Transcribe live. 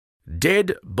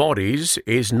Dead Bodies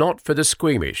is not for the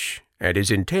squeamish and is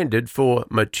intended for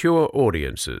mature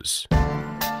audiences.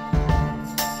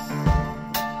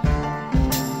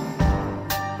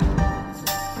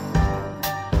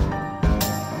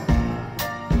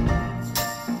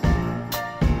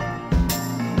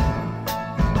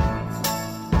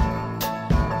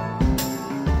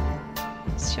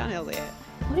 Chanel there.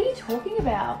 What are you talking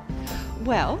about?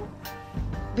 Well,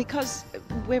 because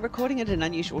we're recording at an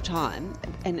unusual time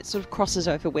and it sort of crosses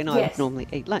over when I would normally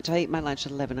eat lunch. I eat my lunch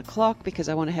at 11 o'clock because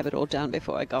I want to have it all done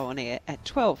before I go on air at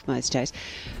 12 most days.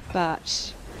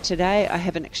 But today I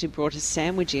haven't actually brought a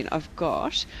sandwich in.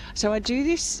 So I do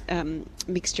this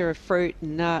mixture of fruit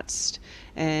and nuts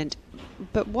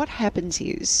but what happens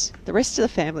is the rest of the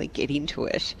family get into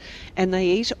it and they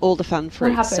eat all the fun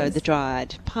fruits. So the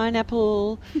dried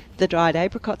pineapple, the dried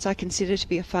apricots I consider to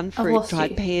be a fun fruit,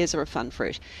 dried pears are a fun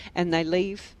fruit. And they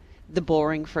leave the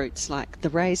boring fruits like the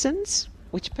raisins,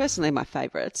 which personally are my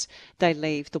favourites. They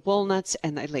leave the walnuts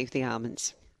and they leave the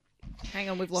almonds. Hang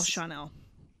on, we've lost Chanel.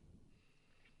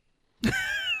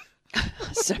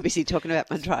 So busy talking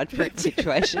about my dried fruit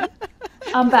situation.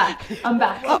 I'm back.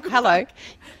 Oh, hello.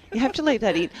 You have to leave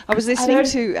that in. I was listening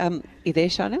to... you there,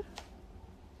 Chanel?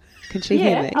 Can she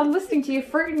hear me? Yeah, I'm listening to your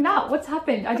fruit and nut. What's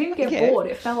happened? I didn't get bored.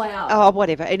 It fell out. Oh,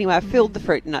 whatever. Anyway, I filled the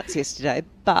fruit and nuts yesterday,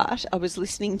 but I was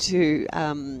listening to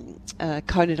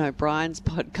Conan O'Brien's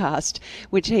podcast,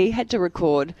 which he had to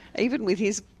record, even with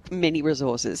his many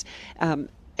resources.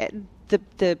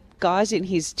 The guys in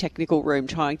his technical room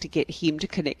trying to get him to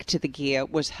connect to the gear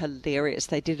was hilarious.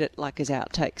 They did it like as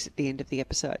outtakes at the end of the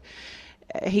episode.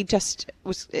 He just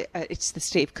was, it's the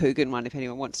Steve Coogan one if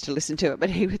anyone wants to listen to it, but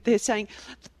they're saying,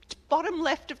 bottom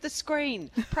left of the screen,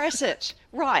 press it.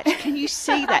 Right, can you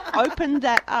see that? Open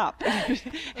that up. Oh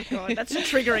God, that's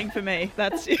triggering for me.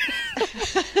 That's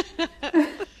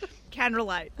can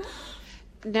relate.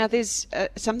 Now there's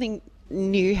something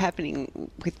new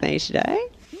happening with me today.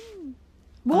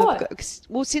 What?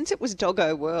 Well, since it was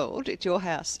Doggo World at your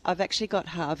house, I've actually got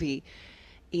Harvey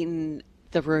in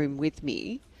the room with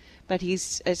me. But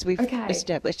he's, as we've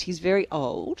established, he's very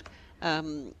old.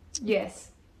 Yes.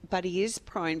 But he is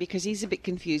prone, because he's a bit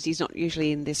confused. He's not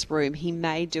usually in this room. He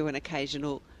may do an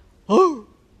occasional, oh,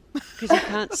 because he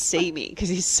can't see me, because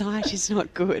his sight is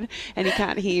not good, and he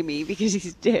can't hear me because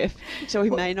he's deaf. So he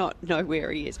may not know where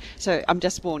he is. So I'm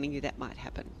just warning you that might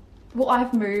happen. Well,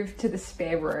 I've moved to the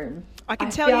spare room. I can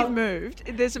tell you've moved.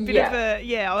 There's a bit of a,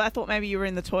 I thought maybe you were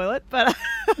in the toilet, but...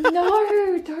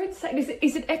 No, don't say,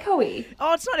 is it echoey?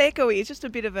 Oh, it's not echoey, it's just a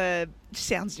bit of a,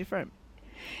 sounds different.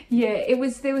 Yeah,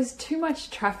 there was too much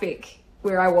traffic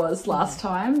where I was last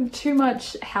time, too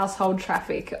much household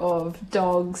traffic of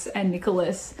dogs and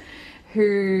Nicholas,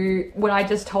 who, when I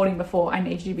just told him before, I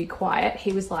need you to be quiet,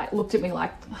 he was like, looked at me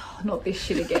like, oh, not this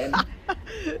shit again.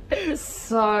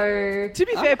 So... To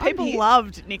be fair, people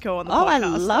loved Nico on the podcast.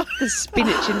 I loved the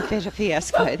spinach and feta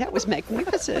fiasco. That was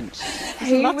magnificent.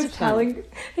 He was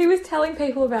telling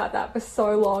people about that for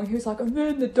so long. He was like, and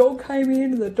then the dog came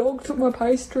in and the dog took my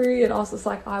pastry, and I was just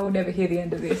like, I will never hear the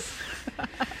end of this. All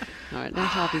right, now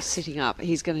Harvey's sitting up.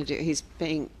 He's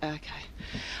being... Okay.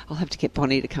 I'll have to get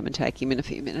Bonnie to come and take him in a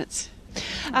few minutes.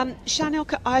 Chanel,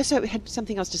 I also had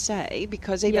something else to say,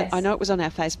 because I know it was on our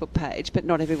Facebook page, but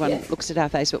not everyone looks at our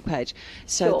Facebook page.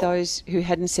 So those who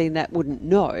hadn't seen that wouldn't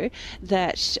know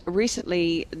that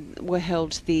recently were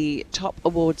held the top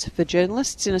awards for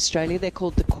journalists in Australia. They're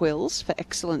called the Quills for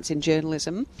Excellence in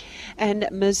Journalism. And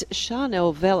Ms.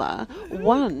 Chanel Vella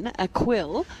won a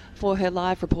quill for her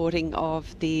live reporting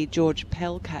of the George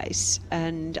Pell case,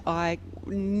 and I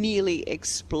nearly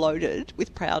exploded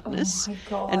with proudness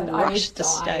and rushed the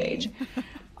stage.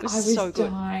 I was so good.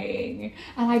 Dying.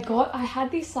 And I had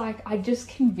this, like, I just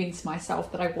convinced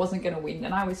myself that I wasn't going to win,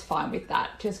 and I was fine with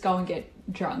that. Just go and get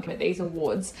drunk at these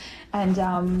awards. And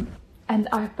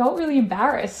I felt really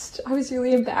embarrassed. I was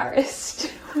really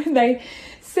embarrassed when they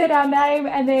said our name,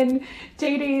 and then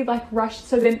Dee Dee rushed.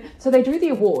 So they do the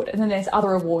award, and then there's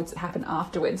other awards that happen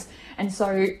afterwards. And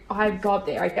so I go up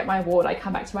there, I get my award, I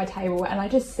come back to my table, and I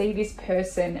just see this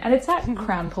person, and it's at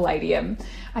Crown Palladium.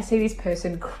 I see this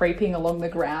person creeping along the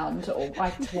ground or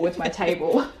towards my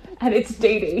table, and it's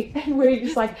Dee Dee, and we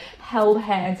just held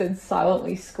hands and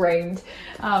silently screamed,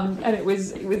 and it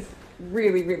was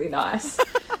really, really nice.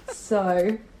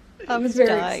 So it was very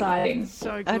exciting.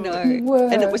 So good. I know.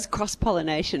 And it was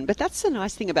cross-pollination. But that's the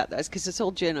nice thing about those, because it's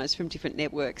all journos from different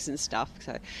networks and stuff.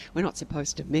 So we're not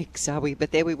supposed to mix, are we?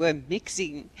 But there we were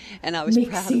mixing. And I was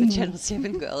proud of a Channel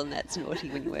 7 girl, and that's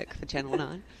naughty when you work for Channel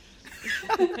 9.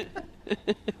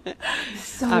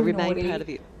 So I remain naughty. proud of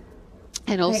you.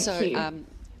 And also,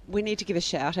 we need to give a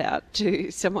shout out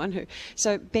to someone who...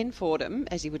 So Ben Fordham,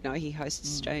 as you would know, he hosts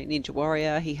Australian Ninja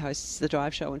Warrior. He hosts The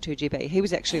Drive Show on 2GB. He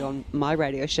was actually on my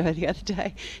radio show the other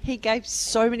day. He gave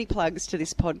so many plugs to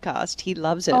this podcast. He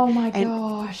loves it. Oh, my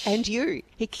gosh. And you.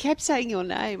 He kept saying your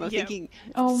name. I'm thinking,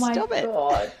 oh my stop it.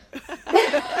 God.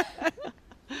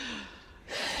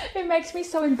 It makes me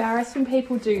so embarrassed when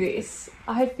people do this.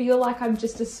 I feel like I'm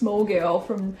just a small girl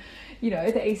from,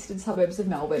 the eastern suburbs of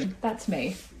Melbourne. That's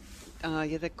me. Oh,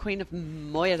 you're the queen of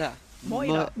Moira.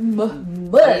 Murder.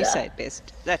 You say it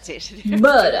best. That's it.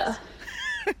 Murder.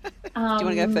 Do you want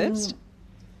to go first?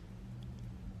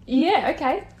 Yeah,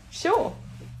 okay. Sure.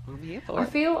 I'm here for I it.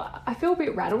 feel a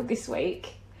bit rattled this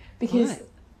week because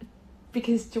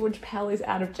George Pell is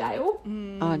out of jail.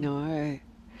 Oh, no.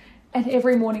 And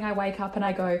every morning I wake up and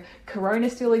I go, Corona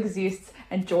still exists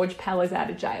and George Pell is out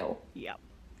of jail. Yep.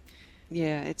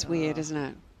 Yeah, it's weird, isn't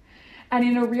it? And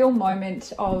in a real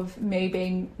moment of me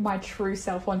being my true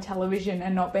self on television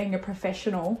and not being a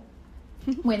professional,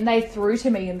 when they threw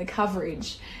to me in the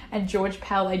coverage and George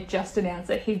Pell had just announced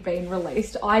that he'd been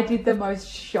released, I did the most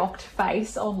shocked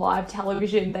face on live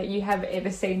television that you have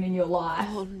ever seen in your life.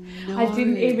 Oh, no. I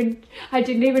didn't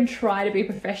even try to be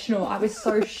professional. I was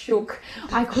so shook.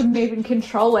 I couldn't even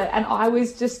control it. And I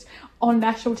was just on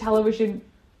national television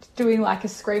doing like a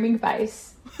screaming face.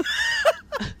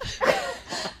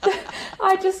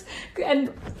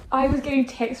 I was getting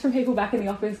texts from people back in the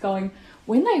office going,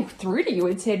 when they threw to you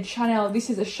and said, Chanel, this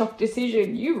is a shock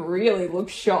decision, you really look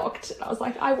shocked. And I was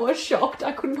like, I was shocked.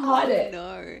 I couldn't hide it.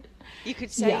 No. You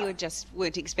could say you just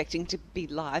weren't expecting to be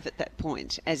live at that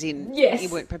point, as in yes, you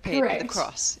weren't prepared for the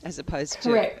cross, as opposed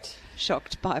to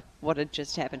shocked by what had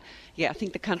just happened. Yeah, I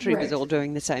think the country was all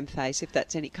doing the same face, if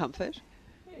that's any comfort.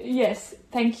 Yes,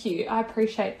 thank you. I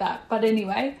appreciate that. But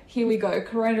anyway, here we go.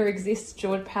 Corona exists.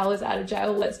 George Pell is out of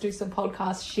jail. Let's do some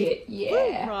podcast shit.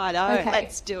 Yeah. Righto,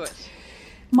 let's do it.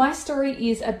 My story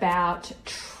is about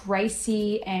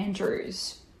Tracy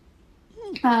Andrews.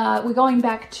 We're going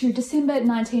back to December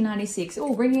 1996.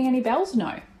 Oh, ringing any bells?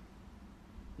 No.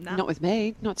 Not with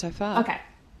me. Not so far.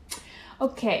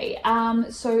 Okay.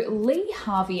 So Lee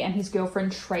Harvey and his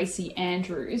girlfriend Tracy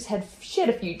Andrews had shared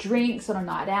a few drinks on a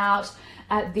night out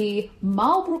at the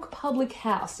Marlbrook Public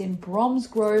House in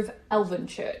Bromsgrove,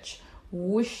 Elvenchurch.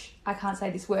 I can't say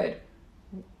this word.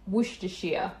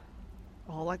 Worcestershire.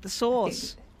 Oh, like the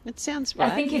sauce. It sounds right.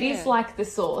 I think it is like the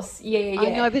sauce. Yeah.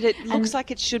 I know, but it looks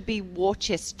like it should be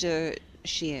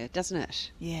Worcestershire, doesn't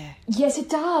it? Yeah. Yes, it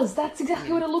does. That's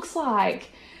exactly what it looks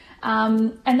like.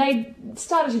 And they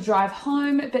started to drive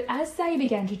home, but as they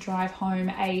began to drive home,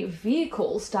 a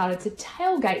vehicle started to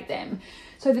tailgate them.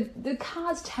 So the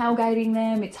car's tailgating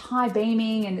them, it's high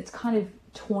beaming, and it's kind of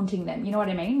taunting them. You know what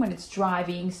I mean? When it's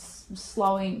driving,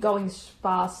 slowing, going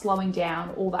fast, slowing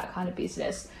down, all that kind of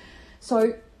business.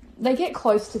 So they get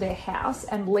close to their house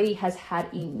and Lee has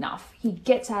had enough. He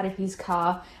gets out of his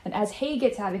car, and as he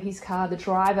gets out of his car, the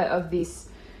driver of this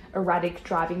erratic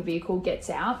driving vehicle gets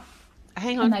out.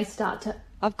 Hang on. And they start to...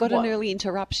 I've got an early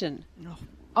interruption.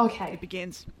 Okay. It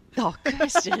begins. Oh,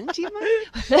 Kirsten, do you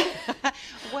mind?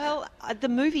 Well, the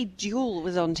movie Duel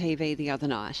was on TV the other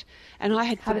night, and I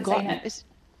had forgotten.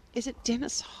 Is it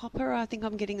Dennis Hopper? I think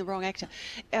I'm getting the wrong actor.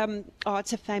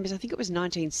 It's a famous, I think it was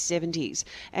 1970s,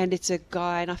 and it's a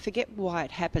guy, and I forget why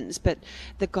it happens, but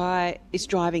the guy is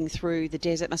driving through the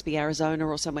desert, must be Arizona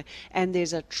or somewhere, and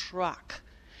there's a truck.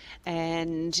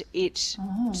 And it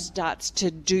starts to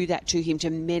do that to him,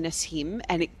 to menace him,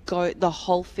 and the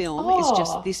whole film is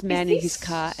just this man in his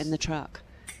car and the truck.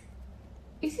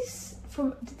 Was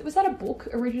that a book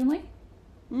originally?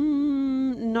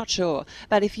 Not sure.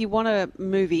 But if you want a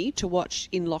movie to watch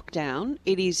in lockdown,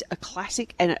 it is a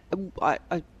classic, and I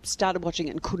started watching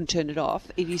it and couldn't turn it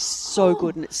off. It is so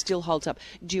good, and it still holds up.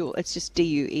 Duel, it's just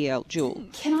Duel, Duel.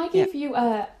 Can I give you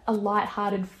a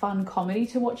light-hearted, fun comedy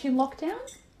to watch in lockdown?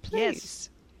 Please. Yes.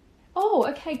 Oh,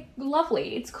 okay,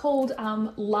 lovely. It's called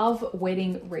Love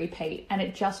Wedding Repeat, and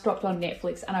it just dropped on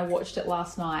Netflix, and I watched it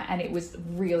last night, and it was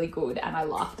really good, and I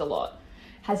laughed a lot.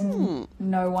 Does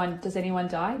anyone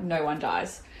die? No one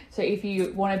dies. So if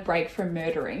you want to break from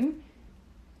murdering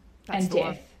and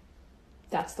death,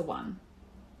 that's the one.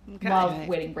 Okay. Love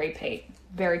Wedding Repeat.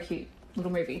 Very cute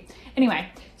little movie. Anyway,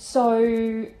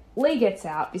 so Lee gets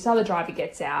out, this other driver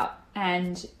gets out,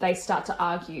 and they start to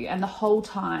argue, and the whole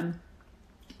time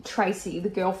Tracy, the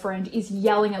girlfriend, is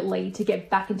yelling at Lee to get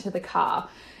back into the car.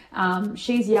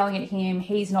 She's yelling at him,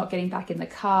 he's not getting back in the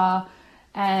car,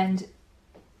 and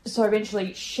so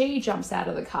eventually she jumps out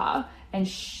of the car, and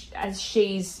as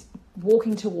she's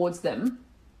walking towards them,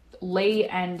 Lee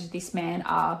and this man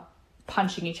are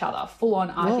punching each other, full-on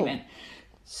argument.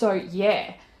 So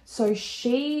So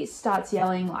she starts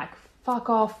yelling like, fuck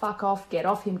off, get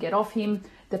off him.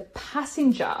 The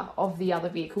passenger of the other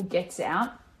vehicle gets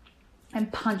out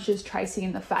and punches Tracy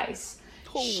in the face.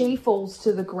 Oh. She falls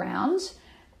to the ground,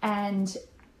 and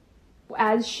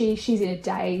as she's in a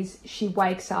daze, she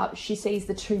wakes up, she sees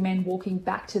the two men walking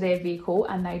back to their vehicle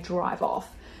and they drive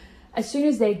off. As soon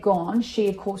as they're gone, she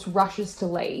of course rushes to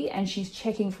Lee and she's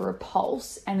checking for a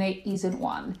pulse, and there isn't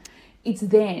one. It's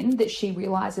then that she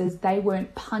realises they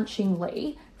weren't punching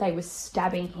Lee, they were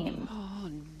stabbing him. Oh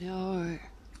no.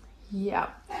 Yeah.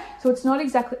 So it's not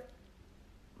exactly...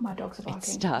 My dogs are barking. It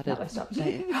started. No, they stopped.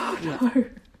 Oh,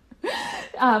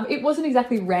 no. It wasn't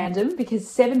exactly random, because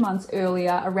 7 months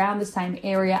earlier, around the same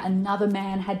area, another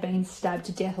man had been stabbed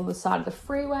to death on the side of the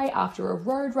freeway after a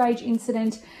road rage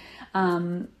incident.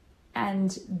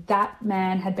 And that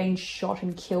man had been shot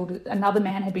and killed. Another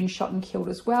man had been shot and killed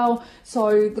as well.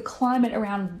 So the climate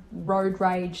around road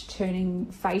rage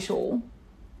turning fatal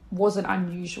wasn't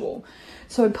unusual.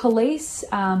 So police,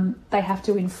 they have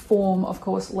to inform, of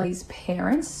course, Lee's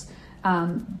parents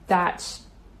that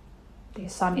their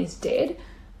son is dead.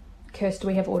 Kirst, do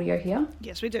we have audio here?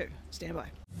 Yes, we do. Stand by.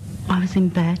 I was in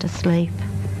bed asleep.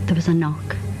 There was a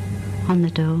knock on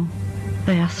the door.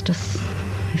 They asked us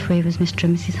if we was Mr.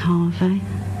 and Mrs. Harvey.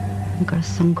 We've got a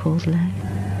son called Lee.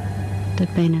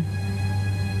 There'd been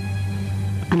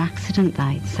an accident,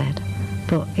 they'd said,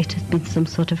 but it had been some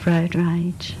sort of road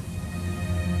rage.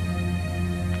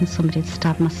 And somebody had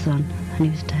stabbed my son and he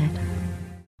was dead.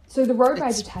 So the road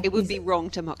rage attack... It would be wrong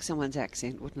to mock someone's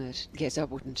accent, wouldn't it? Yes, I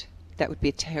wouldn't. That would be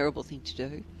a terrible thing to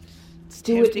do. It's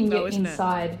do it tempting, in though, your isn't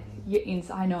inside.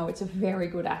 I know, it's a very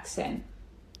good accent.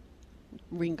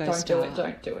 Ringo Don't Starr.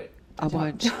 Don't do it. I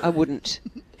won't. I wouldn't.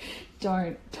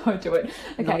 Don't do it.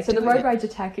 Okay, Not so the doing road it. rage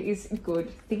attack is good.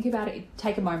 Think about it.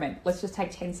 Take a moment. Let's just take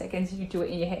 10 seconds. You do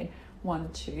it in your head.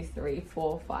 1, 2, 3,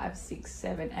 4, 5, 6,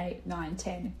 7, 8, 9,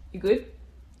 10. You good?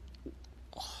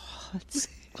 It's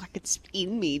like it's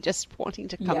in me, just wanting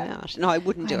to come Yeah. out. No, I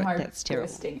wouldn't do I it. know, That's terrible.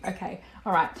 bursting. Okay,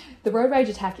 all right. The road rage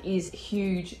attack is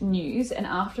huge news, and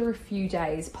after a few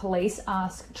days, police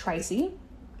ask Tracy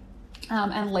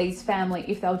and Lee's family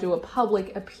if they'll do a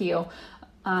public appeal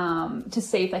to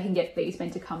see if they can get these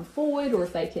men to come forward, or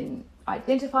if they can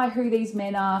identify who these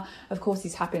men are. Of course,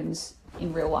 this happens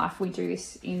in real life. We do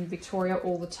this in Victoria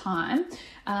all the time.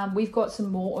 We've got some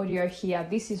more audio here.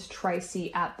 This is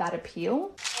Tracy at that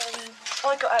appeal.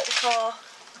 I got out of the car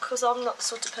because I'm not the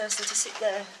sort of person to sit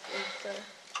there. And,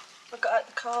 I got out of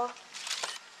the car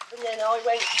and then I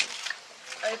went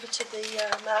over to the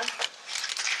man.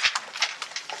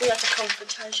 We had a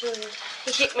confrontation and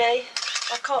he hit me.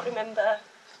 I can't remember.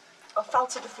 I fell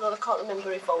to the floor. I can't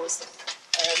remember if I was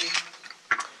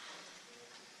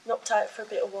knocked out for a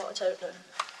bit or what. I don't know.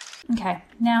 Okay,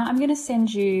 now I'm going to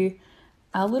send you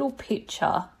a little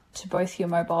picture to both your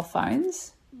mobile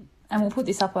phones, and we'll put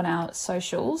this up on our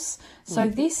socials. So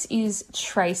this is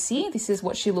Tracy. This is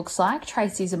what she looks like.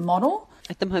 Tracy's a model.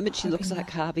 At the moment, she looks like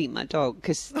Harvey, my dog,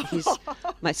 because he's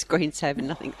my screensaver.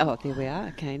 Nothing. Oh, there we are.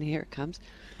 Okay, and here it comes.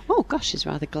 Oh gosh, she's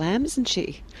rather glam, isn't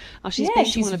she? Oh, she's been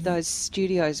to one of those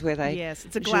studios where they... Yes,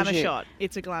 it's a glamour shot.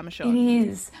 It's a glamour shot. It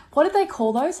is. What did they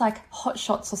call those? Like hot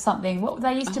shots or something? What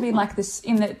they used to be like this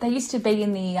they used to be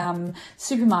in the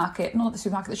supermarket, not the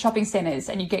supermarket, the shopping centres,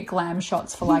 and you get glam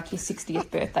shots for like your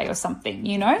 60th birthday or something.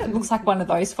 You know, it looks like one of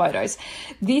those photos.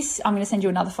 This, I'm going to send you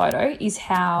another photo, is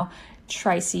how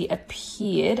Tracy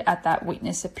appeared at that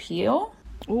witness appeal.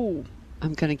 Ooh.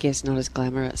 I'm going to guess not as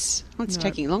glamorous. Well, it's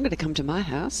taking longer to come to my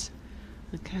house.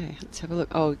 Okay, let's have a look.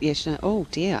 Oh, yes. Oh,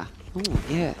 dear. Oh,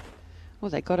 yeah. Well,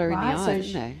 they got her in the eye,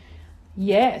 didn't they?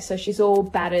 Yeah, so she's all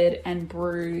battered and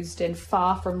bruised and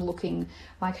far from looking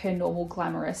like her normal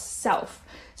glamorous self.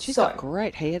 She's got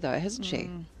great hair, though, hasn't she?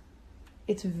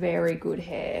 It's very good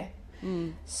hair.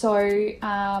 So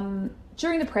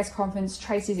during the press conference,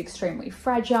 Tracy's extremely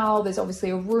fragile. There's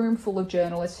obviously a room full of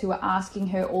journalists who are asking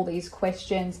her all these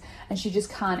questions and she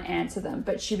just can't answer them.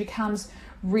 But she becomes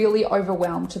really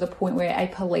overwhelmed to the point where a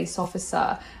police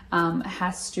officer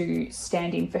has to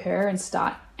stand in for her and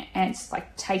start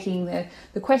taking the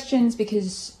questions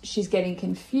because she's getting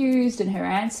confused and her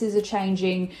answers are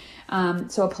changing.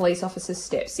 So a police officer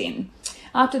steps in.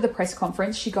 After the press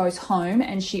conference, she goes home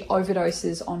and she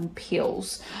overdoses on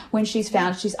pills. When she's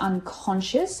found, she's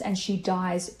unconscious and she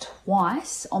dies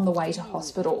twice on the way to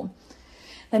hospital.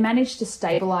 They manage to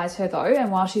stabilise her though,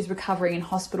 and while she's recovering in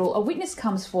hospital, a witness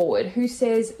comes forward who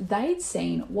says they'd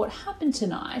seen what happened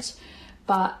that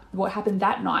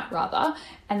night,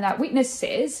 and that witness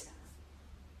says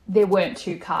there weren't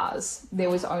two cars, there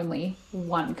was only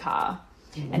one car.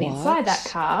 And inside that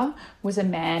car was a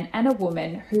man and a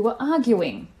woman who were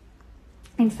arguing.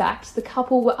 In fact, the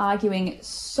couple were arguing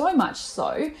so much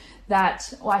so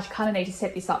that, well, I kind of need to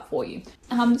set this up for you.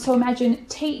 So imagine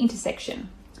T intersection.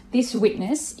 This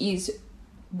witness is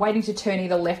waiting to turn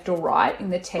either left or right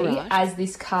in the T as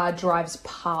this car drives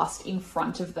past in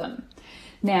front of them.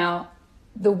 Now,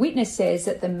 the witness says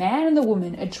that the man and the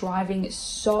woman are driving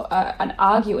and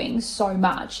arguing so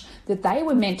much that they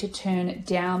were meant to turn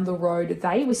down the road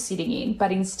they were sitting in,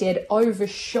 but instead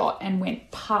overshot and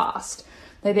went past.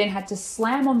 They then had to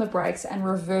slam on the brakes and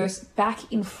reverse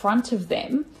back in front of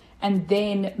them and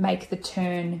then make the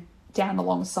turn down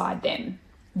alongside them.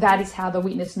 That is how the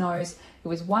witness knows it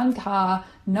was one car,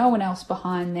 no one else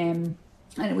behind them,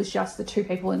 and it was just the two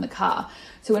people in the car.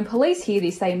 So when police hear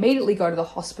this, they immediately go to the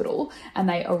hospital and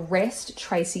they arrest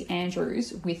Tracy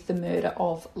Andrews with the murder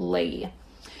of Lee.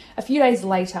 A few days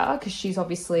later, because she's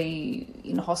obviously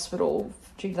in hospital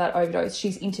due to that overdose,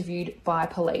 she's interviewed by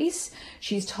police.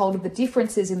 She's told of the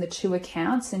differences in the two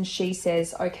accounts, and she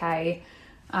says, okay,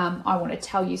 I want to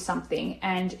tell you something,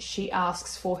 and she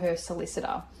asks for her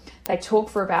solicitor. They talk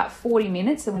for about 40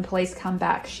 minutes, and when police come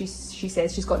back, she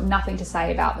says she's got nothing to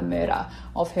say about the murder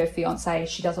of her fiancé.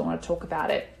 She doesn't want to talk about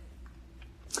it.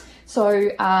 So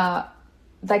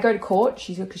they go to court,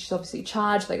 because she's obviously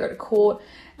charged. They go to court,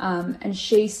 and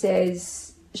she says,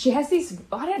 she has this,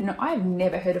 I don't know, I have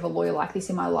never heard of a lawyer like this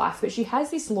in my life, but she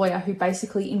has this lawyer who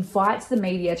basically invites the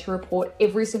media to report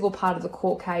every single part of the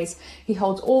court case. He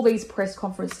holds all these press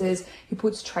conferences. He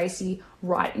puts Tracy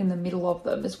right in the middle of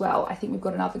them as well. I think we've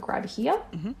got another grab here.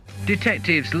 Mm-hmm.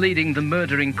 Detectives leading the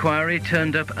murder inquiry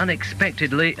turned up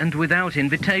unexpectedly and without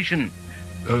invitation.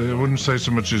 I wouldn't say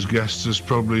so much as guests as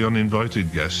probably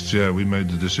uninvited guests. Yeah, we made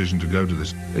the decision to go to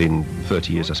this. In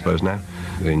 30 years, I suppose now,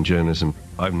 in journalism,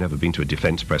 I've never been to a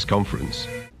defence press conference.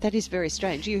 That is very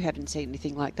strange. You haven't seen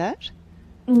anything like that?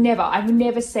 Never. I've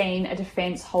never seen a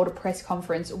defence hold a press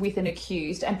conference with an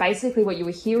accused. And basically what you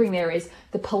were hearing there is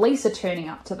the police are turning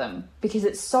up to them because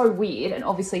it's so weird, and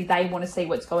obviously they want to see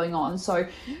what's going on. So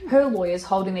her lawyer's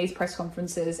holding these press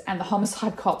conferences and the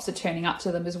homicide cops are turning up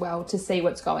to them as well to see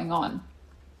what's going on.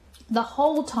 The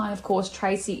whole time, of course,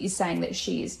 Tracy is saying that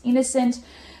she is innocent,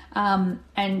 and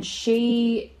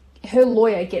her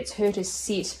lawyer gets her to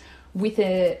sit with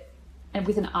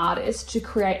an artist to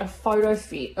create a photo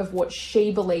fit of what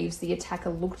she believes the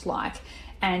attacker looked like.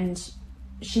 And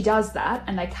she does that,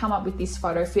 and they come up with this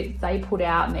photo fit they put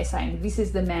out, and they're saying this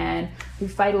is the man who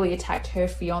fatally attacked her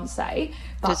fiancé.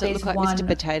 But does it look like Mr.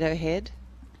 Potato Head?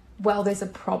 Well, there's a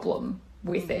problem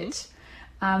with it.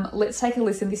 Let's take a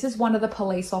listen. This is one of the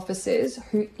police officers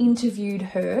who interviewed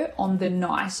her on the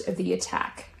night of the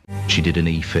attack. She did an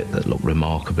e-fit that looked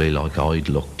remarkably like I'd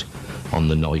looked on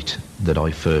the night that I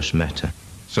first met her.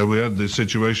 So we had this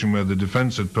situation where the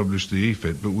defence had published the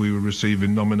e-fit, but we were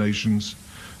receiving nominations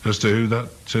as to who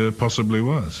that possibly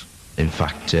was. In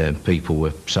fact, people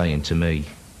were saying to me,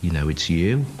 it's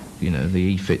you, the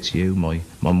e-fit's you. My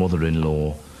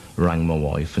mother-in-law rang my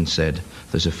wife and said,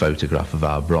 there's a photograph of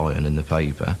our Brian in the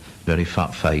paper, very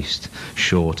fat-faced,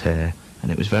 short hair, and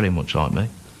it was very much like me.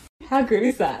 How good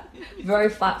is that? Very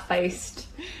flat-faced.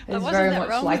 It's very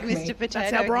much like me. Mr. Potato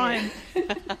That's our Brian.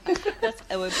 That's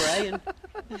our Brian.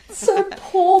 So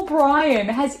poor Brian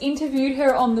has interviewed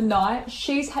her on the night.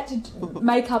 She's had to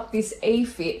make up this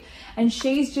e-fit, and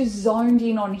she's just zoned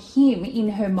in on him in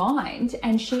her mind,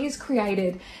 and she has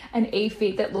created an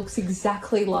e-fit that looks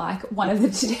exactly like one of the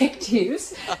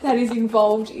detectives that is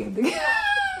involved in the...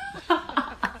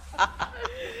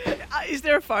 Is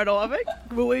there a photo of it?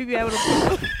 Will we be able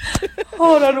to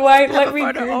Hold on, wait, let me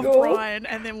photo Google. of Brian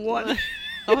and then what?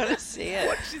 I want to see it.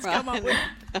 What she's come up with.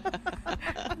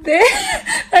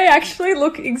 They actually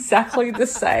look exactly the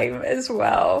same as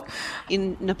well.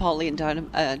 In Napoleon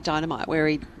Dynamite, where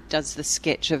he does the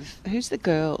sketch of who's the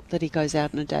girl that he goes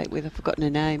out on a date with? I've forgotten her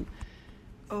name.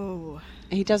 Oh.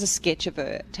 He does a sketch of her.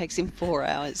 It takes him 4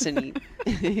 hours, and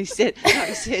he says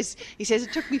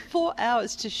it took me 4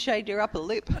 hours to shade your upper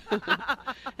lip.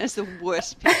 That's the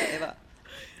worst picture ever.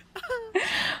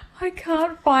 I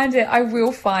can't find it. I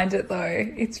will find it though.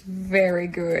 It's very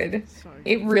good.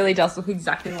 It really does look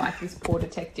exactly like this poor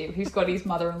detective who's got his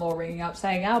mother-in-law ringing up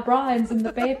saying, "Our Brian's in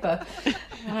the paper."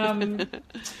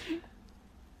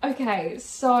 Okay,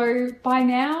 so by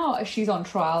now she's on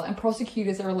trial, and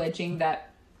prosecutors are alleging that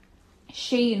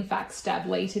she in fact stabbed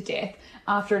Lee to death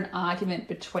after an argument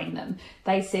between them.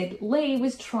 They said Lee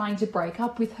was trying to break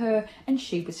up with her and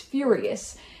she was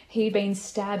furious. He'd been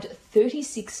stabbed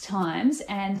 36 times,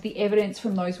 and the evidence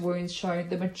from those wounds showed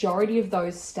the majority of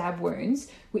those stab wounds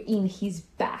were in his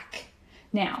back.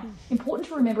 Now, important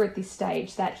to remember at this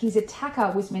stage that his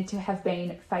attacker was meant to have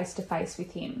been face to face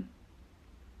with him.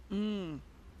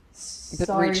 But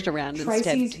reached around and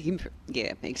stabbed him.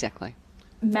 Yeah, exactly.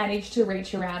 Managed to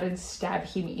reach around and stab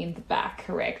him in the back,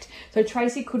 correct. So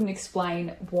Tracy couldn't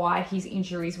explain why his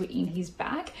injuries were in his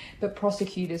back, but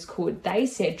prosecutors could. They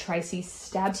said Tracy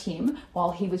stabbed him while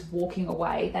he was walking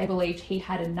away. They believed he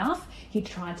had enough. He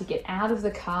tried to get out of the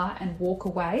car and walk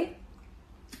away.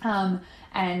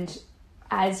 And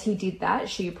as he did that,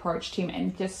 she approached him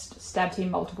and just stabbed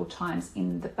him multiple times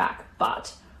in the back.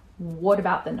 But what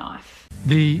about the knife?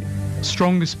 The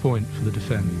strongest point for the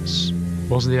defence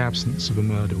was the absence of a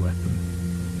murder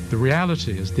weapon. The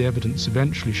reality, as the evidence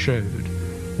eventually showed,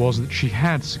 was that she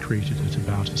had secreted it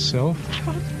about herself.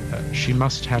 She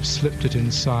must have slipped it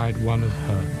inside one of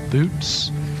her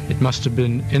boots. It must have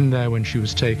been in there when she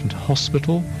was taken to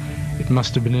hospital. It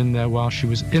must have been in there while she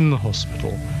was in the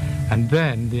hospital. And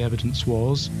then, the evidence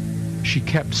was, she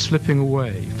kept slipping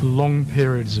away for long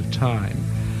periods of time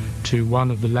to one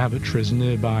of the lavatories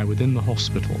nearby within the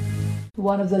hospital.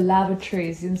 One of the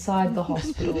lavatories inside the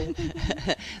hospital.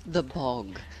 The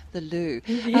bog, the loo.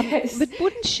 Yes. But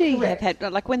wouldn't she Correct. have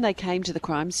had, like when they came to the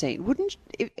crime scene,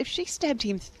 if she stabbed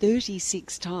him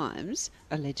 36 times,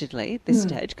 allegedly, at this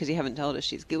stage, because you haven't told us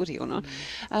she's guilty or not,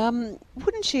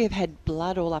 wouldn't she have had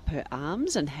blood all up her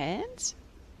arms and hands?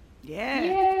 Yeah.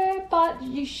 Yeah, but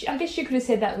I guess you could have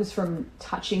said that was from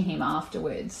touching him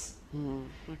afterwards.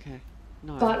 Okay.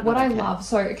 No, But what I love,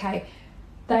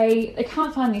 they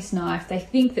can't find this knife. They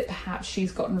think that perhaps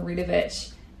she's gotten rid of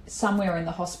it somewhere in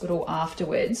the hospital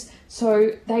afterwards.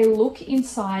 So they look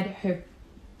inside her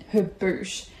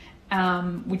boot,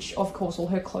 which of course all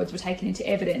her clothes were taken into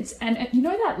evidence. And you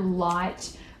know that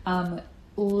light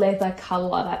leather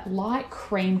colour, that light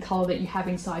cream colour that you have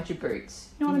inside your boots?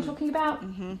 You know what I'm talking about?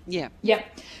 Mm-hmm. Yeah.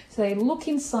 Yep. So they look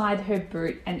inside her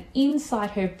boot, and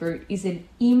inside her boot is an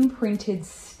imprinted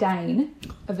stain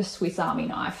of a Swiss Army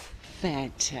knife.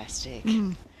 Fantastic.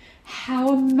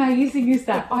 How amazing is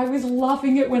that? I was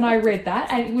loving it when I read that,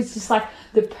 and it was just like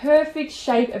the perfect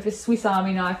shape of a Swiss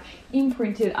Army knife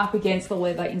imprinted up against the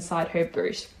leather inside her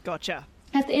boot. Gotcha.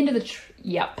 At the end of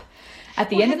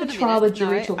the end of the trial, the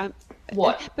jury took...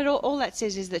 What? But all that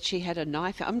says is that she had a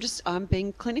knife. I'm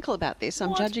being clinical about this.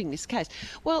 I'm judging this case.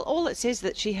 Well, all it says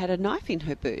that she had a knife in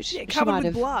her boot. Yeah, covered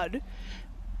with blood.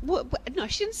 Well, no,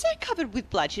 she didn't say covered with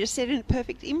blood. She just said in a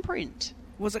perfect imprint.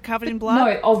 Was it covered in blood?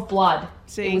 No, of blood.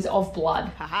 See? It was of blood.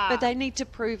 But they need to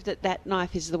prove that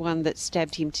knife is the one that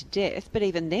stabbed him to death. But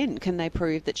even then, can they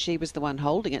prove that she was the one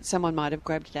holding it? Someone might have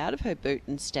grabbed it out of her boot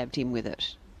and stabbed him with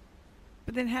it.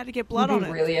 But then how to get blood on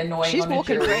it? Really annoying. She's on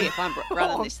walking a jury. free if I'm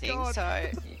running this thing. God. So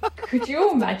Could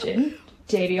you imagine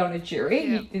Dee Dee on a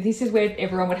jury? Yeah. This is where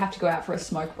everyone would have to go out for a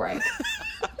smoke break.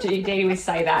 Dee Dee would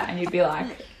say that, and you'd be like,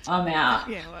 "I'm out."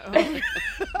 Yeah. Well,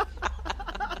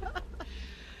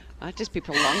 I'd just be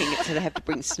prolonging it so they have to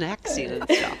bring snacks in and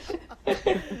stuff.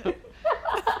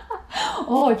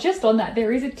 Oh, just on that,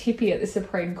 there is a tippy at the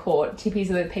Supreme Court.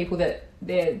 Tippies are the people that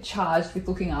they're charged with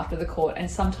looking after the court, and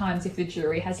sometimes if the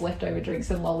jury has leftover drinks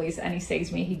and lollies and he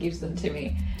sees me, he gives them to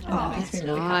me. And that makes me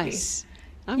really nice.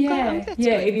 happy.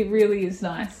 It really is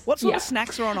nice. what sort of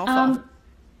snacks are on offer?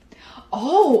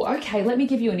 Okay, let me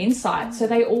give you an insight. So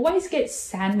they always get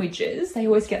sandwiches. They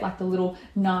always get like the little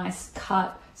nice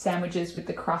cut sandwiches with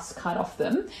the crust cut off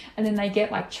them. And then they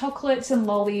get like chocolates and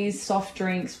lollies, soft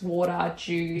drinks, water,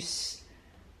 juice.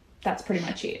 That's pretty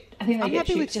much it. I think they I'm get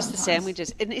happy with chips just the sometimes.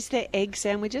 sandwiches. And is there egg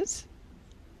sandwiches?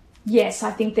 Yes,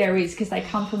 I think there is, because they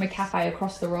come from a cafe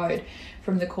across the road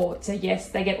from the court. So yes,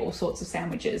 they get all sorts of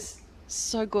sandwiches.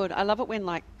 So good. I love it when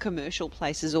like commercial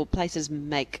places or places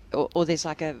make, or there's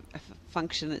like a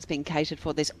function that's being catered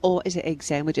for. Is it egg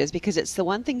sandwiches? Because it's the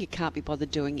one thing you can't be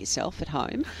bothered doing yourself at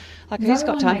home. Like who's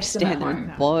got time to stand there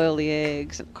and boil the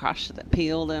eggs and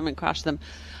peel them and crush them?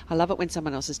 I love it when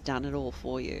someone else has done it all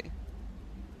for you.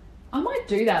 I might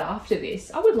do that after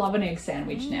this. I would love an egg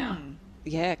sandwich now.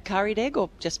 Yeah, curried egg or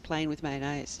just plain with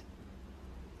mayonnaise?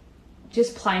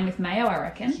 Just plain with mayo, I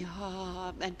reckon.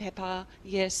 Yeah, and pepper.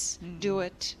 Yes, do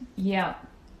it. Yeah.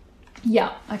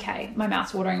 Okay, my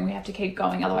mouth's watering. We have to keep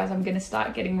going, otherwise I'm going to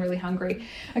start getting really hungry.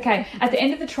 Okay, at the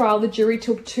end of the trial, the jury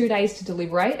took 2 days to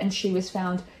deliberate, and she was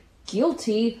found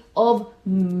guilty of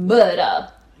murder.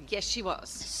 Yes, she was.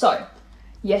 So,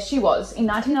 yes, she was. In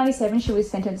 1997, she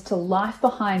was sentenced to life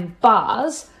behind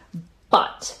bars,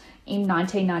 but in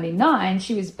 1999,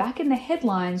 she was back in the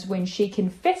headlines when she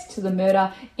confessed to the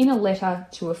murder in a letter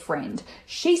to a friend.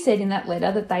 She said in that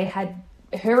letter that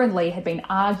her and Lee had been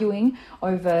arguing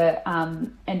over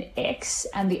an ex,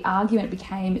 and the argument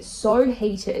became so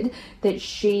heated that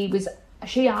she was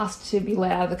She asked to be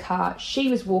let out of the car. She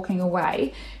was walking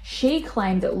away. She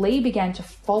claimed that Lee began to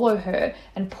follow her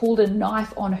and pulled a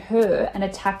knife on her and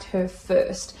attacked her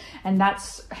first. And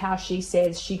that's how she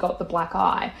says she got the black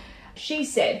eye. She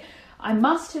said, "I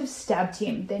must have stabbed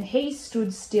him. Then he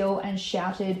stood still and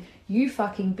shouted, 'You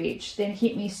fucking bitch,' then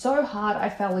hit me so hard I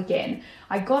fell again.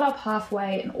 I got up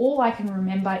halfway and all I can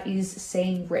remember is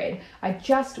seeing red. I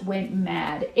just went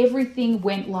mad. Everything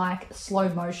went like slow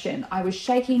motion. I was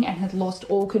shaking and had lost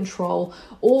all control.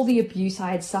 All the abuse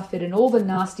I had suffered and all the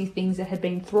nasty things that had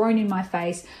been thrown in my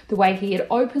face, the way he had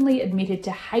openly admitted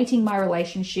to hating my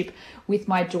relationship with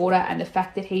my daughter and the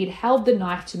fact that he had held the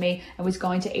knife to me and was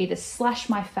going to either slash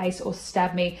my face or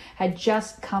stab me had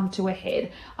just come to a head.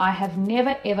 I have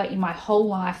never ever in my whole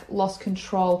life lost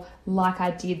control like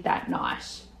I did that night."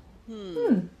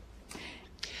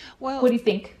 Well, what do you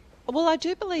think? Well, I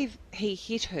do believe he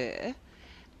hit her,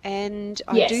 and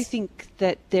I Yes. do think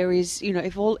that there is,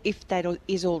 if that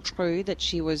is all true, that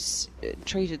she was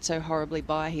treated so horribly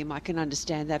by him, I can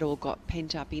understand that all got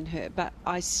pent up in her. But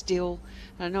I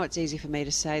know it's easy for me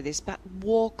to say this, but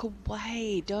walk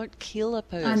away. Don't kill a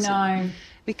person. I know.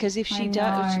 Because if she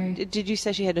does, did you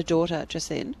say she had a daughter just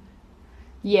then?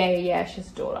 Yeah,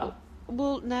 she's a daughter.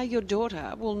 Well, now your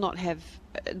daughter will not have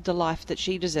the life that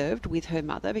she deserved with her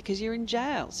mother because you're in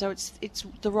jail. So it's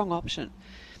the wrong option.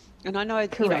 And I know,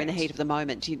 in the heat of the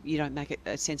moment, you don't make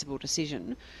a sensible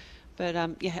decision, but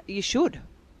you should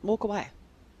walk away.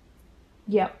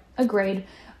 Yep, agreed.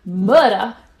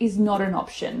 Murder is not an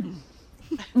option.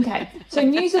 Okay, so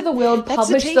News of the World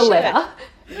published the letter.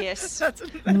 Yes.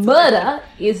 Murder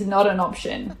is not an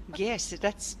option. Yes,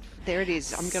 there it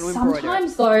is. I'm going to embroider it.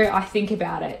 Sometimes, though, I think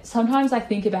about it. Sometimes I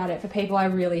think about it for people I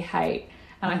really hate,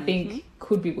 and I think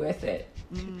could be worth it.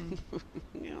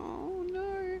 Oh,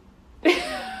 no.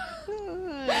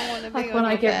 I want to be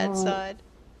on your bad side.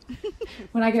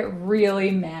 When I get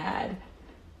really mad.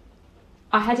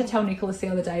 I had to tell Nicholas the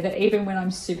other day that even when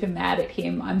I'm super mad at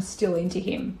him, I'm still into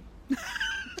him.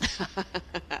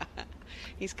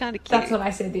 He's kind of cute. That's what I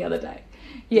said the other day.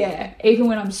 Yeah, even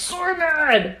when I'm so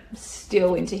mad, I'm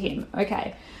still into him.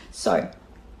 Okay, so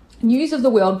News of the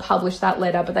World published that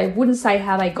letter, but they wouldn't say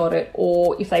how they got it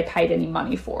or if they paid any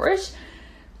money for it.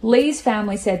 Lee's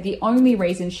family said the only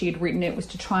reason she had written it was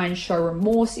to try and show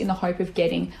remorse in the hope of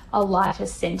getting a lighter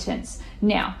sentence.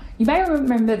 Now, you may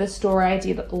remember the story I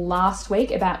did last week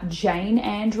about Jane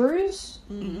Andrews.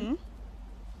 Mm-hmm.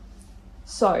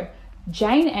 So,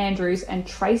 Jane Andrews and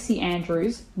Tracy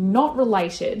Andrews, not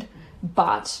related,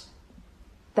 but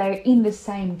they're in the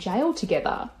same jail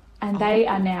together and they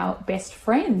are now best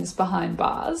friends behind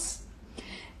bars.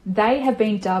 They have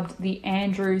been dubbed the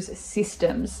Andrews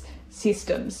Systems.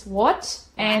 What?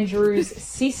 Andrews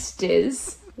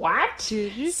Sisters. What?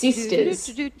 Sisters. The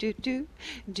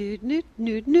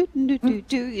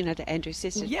Andrews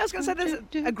Sisters. Yeah, I was going to say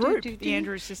there's a group, the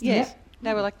Andrews Sisters. Yeah,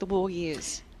 they were like the war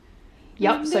years.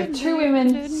 Yep, so two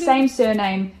women, same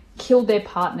surname, killed their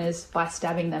partners by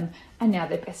stabbing them, and now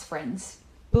they're best friends.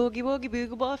 Boogie Woogie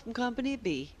Boogie Boy from Company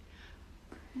B.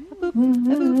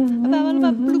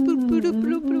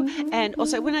 And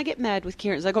also, when I get mad with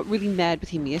Kieran, I got really mad with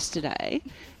him yesterday.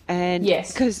 And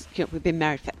yes, because we've been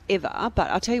married forever. But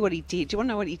I'll tell you what he did. Do you want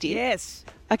to know what he did? Yes.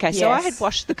 Okay, so I had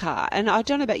washed the car, and I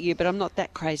don't know about you, but I'm not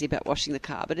that crazy about washing the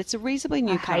car. But it's a reasonably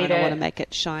new car, and I want to make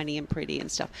it shiny and pretty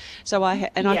and stuff. So I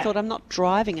thought I'm not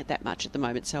driving it that much at the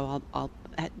moment, so I'll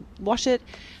wash it.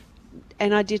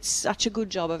 And I did such a good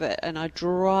job of it, and I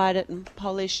dried it and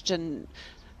polished and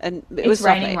it was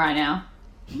raining right now.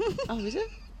 Oh, is it?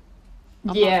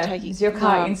 Is your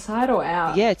car inside or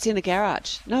out? Yeah, it's in the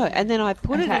garage. No, and then I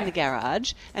put it in the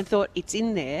garage and thought it's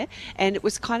in there, and it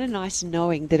was kind of nice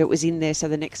knowing that it was in there, so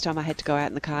the next time I had to go out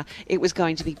in the car, it was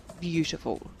going to be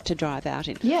beautiful to drive out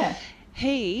in. Yeah.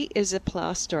 He is a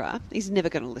plasterer. He's never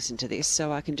going to listen to this,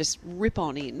 so I can just rip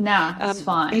on in. Nah, it's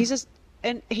fine. He's just...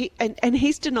 And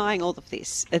he's denying all of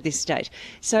this at this stage.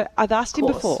 So I've asked him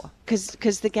before,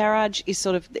 because the garage is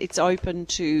it's open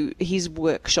to his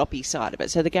workshoppy side of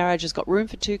it. So the garage has got room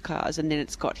for two cars, and then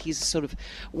it's got his sort of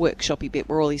workshoppy bit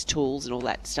where all his tools and all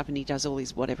that stuff, and he does all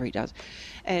his whatever he does.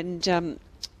 And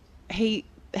he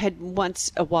had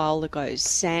once a while ago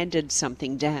sanded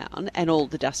something down and all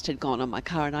the dust had gone on my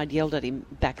car, and I'd yelled at him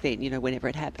back then, whenever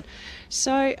it happened.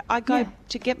 So I go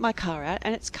to get my car out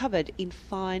and it's covered in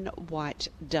fine white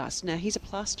dust. Now, he's a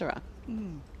plasterer.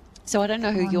 So I don't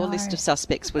know who your list of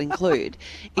suspects would include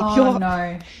if your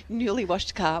newly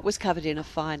washed car was covered in a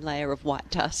fine layer of white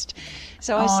dust.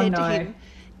 So I said to him,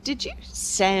 did you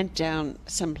sand down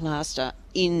some plaster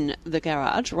in the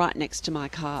garage right next to my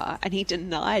car? And he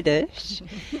denied it.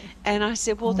 And I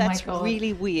said, well, that's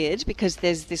really weird because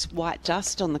there's this white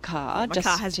dust on the car. My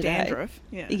car has dandruff.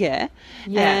 Yeah.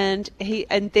 And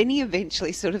then he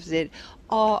eventually sort of said,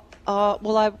 well,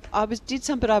 I did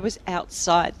some, but I was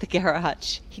outside the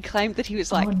garage. He claimed that he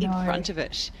was in front of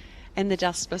it. And the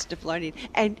dust must have blown in.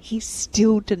 And he's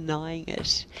still denying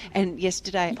it. And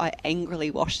yesterday I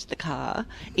angrily washed the car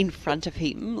in front of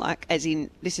him, like as in,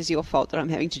 this is your fault that I'm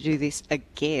having to do this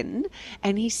again.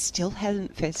 And he still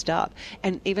hasn't fessed up.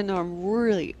 And even though I'm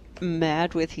really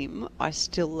mad with him, I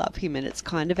still love him. And it's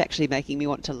kind of actually making me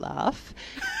want to laugh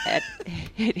at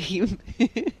him,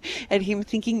 at him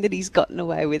thinking that he's gotten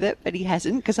away with it, but he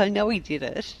hasn't, because I know he did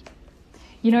it.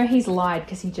 You know, he's lied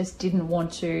because he just didn't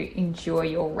want to endure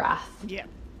your wrath.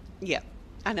 Yeah,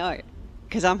 I know.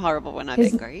 Because I'm horrible when I'm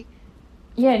angry.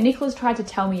 Yeah, Nicholas tried to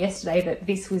tell me yesterday that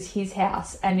this was his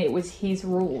house and it was his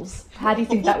rules. How do you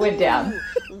think that went down?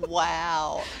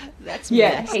 Wow. That's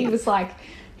massive.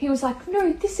 He was like,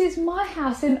 no, this is my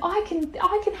house and I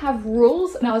can have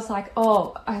rules. And I was like,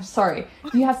 oh, I'm sorry.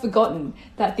 You have forgotten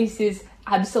that this is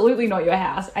absolutely not your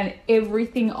house and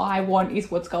everything I want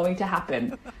is what's going to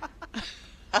happen.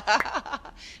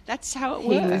 That's how it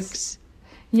works.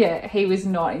 He was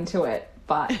not into it,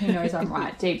 but he knows I'm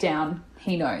right. Deep down,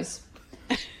 he knows.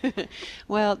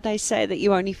 Well, they say that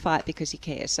you only fight because you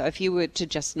care. So if you were to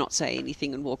just not say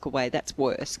anything and walk away, that's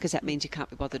worse, because that means you can't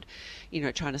be bothered,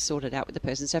 trying to sort it out with the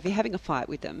person. So if you're having a fight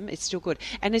with them, it's still good.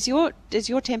 And does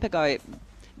your temper go?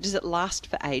 Does it last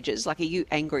for ages? Like, are you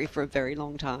angry for a very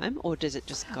long time, or does it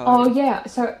just go? Oh yeah.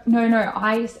 So no.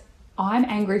 I'm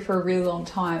angry for a really long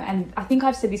time, and I think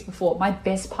I've said this before, my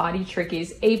best party trick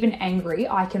is, even angry,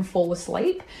 I can fall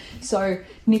asleep. So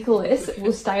Nicholas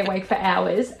will stay awake for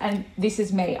hours, and this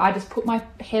is me. I just put my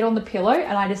head on the pillow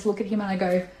and I just look at him and I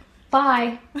go,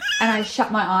 bye, and I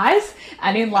shut my eyes,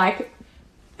 and in like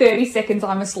 30 seconds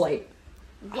I'm asleep.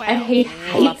 Wow. And he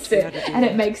hates it, and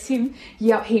it makes him,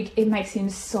 it makes him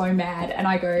so mad. And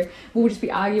I go, we'll just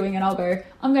be arguing, and I'll go,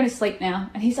 I'm going to sleep now.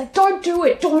 And he's like, don't do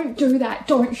it, don't do that,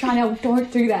 don't, Chanel,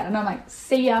 don't do that. And I'm like,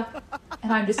 see ya.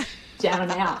 And I'm just down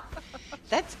and out.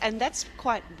 That's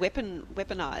quite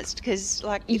weaponized, because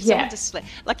if someone just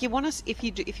you want us,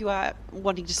 if you are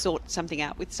wanting to sort something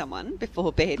out with someone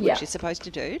before bed, which you're supposed to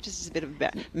do, just as a bit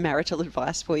of marital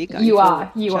advice for you. You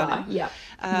are. You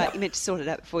meant to sort it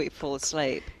out before you fall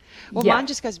asleep. Well, mine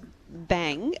just goes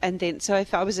bang, and then so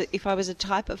if I was a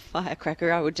type of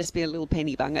firecracker, I would just be a little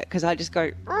penny bunger, because I just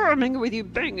go, I'm angry with you,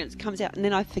 bang, and it comes out, and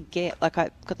then I forget, like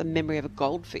I've got the memory of a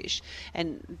goldfish,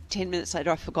 and 10 minutes later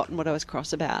I've forgotten what I was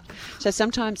cross about. So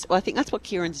sometimes, I think that's what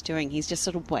Kieran's doing. He's just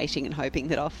sort of waiting and hoping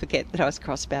that I'll forget that I was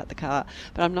cross about the car,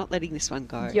 but I'm not letting this one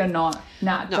go. You're not.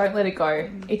 No. Don't let it go.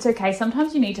 It's okay.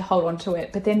 Sometimes you need to hold on to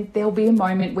it, but then there'll be a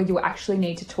moment where you actually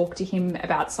need to talk to him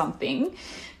about something,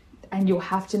 and you'll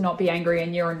have to not be angry,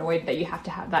 and you're annoyed that you have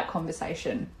to have that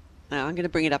conversation. No, I'm going to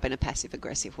bring it up in a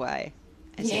passive-aggressive way.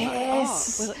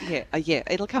 Yes.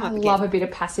 It'll come up again. I love a bit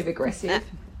of passive-aggressive.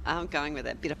 I'm going with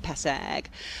a bit of passag.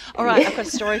 All right, I've got a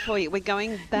story for you. We're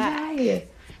going back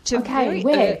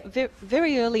to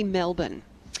very early Melbourne.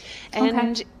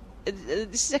 And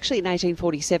this is actually in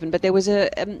 1847, but there was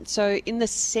so in the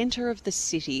centre of the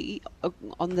city,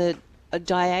 on a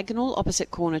diagonal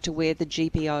opposite corner to where the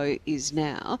GPO is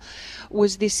now,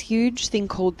 was this huge thing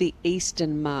called the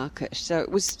Eastern Market. So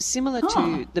it was similar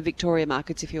to the Victoria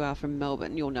markets. If you are from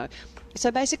Melbourne, you'll know.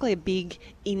 So basically a big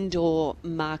indoor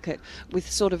market with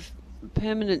sort of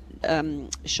permanent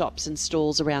shops and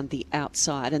stalls around the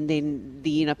outside, and then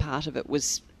the inner part of it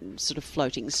was sort of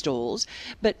floating stalls,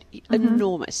 but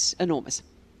enormous.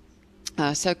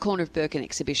 So Corner of Birkin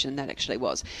exhibition, that actually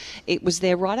was. It was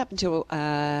there right up until,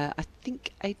 I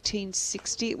think,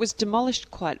 1860. It was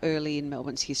demolished quite early in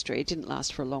Melbourne's history. It didn't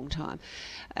last for a long time.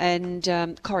 And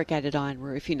corrugated iron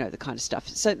roof, you know, the kind of stuff.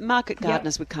 So market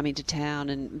gardeners would come into town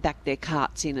and back their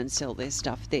carts in and sell their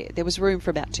stuff there. There was room for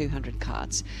about 200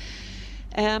 carts.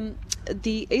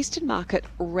 The Eastern Market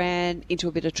ran into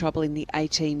a bit of trouble in the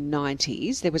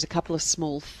 1890s. There was a couple of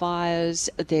small fires.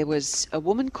 There was a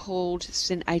woman called, this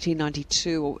was in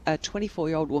 1892, a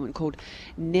 24-year-old woman called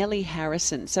Nellie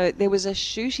Harrison. So there was a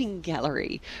shooting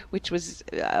gallery, which was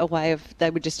a way of,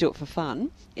 they would just do it for fun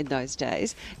in those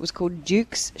days. It was called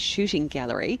Duke's Shooting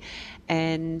Gallery.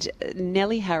 And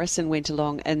Nellie Harrison went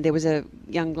along, and there was a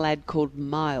young lad called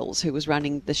Miles who was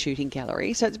running the shooting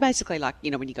gallery. So it's basically like,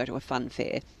 you know, when you go to a fun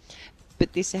fair.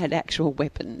 but this had actual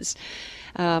weapons.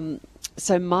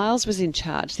 So Miles was in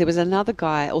charge. There was another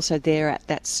guy also there at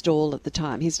that stall at the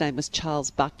time. His name was Charles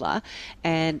Butler,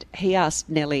 and he asked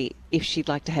Nellie if she'd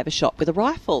like to have a shot with a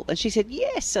rifle, and she said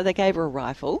yes. So they gave her a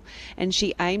rifle, and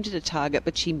she aimed at a target,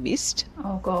 but she missed.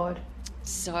 Oh, God.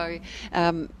 So,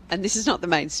 and this is not the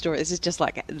main story. This is just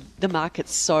like the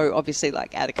market's so obviously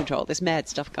like out of control. There's mad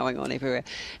stuff going on everywhere.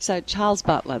 So Charles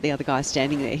Butler, the other guy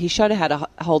standing there, he showed her how to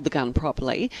hold the gun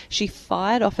properly. She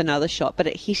fired off another shot, but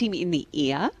it hit him in the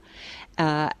ear.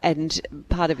 And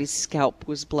part of his scalp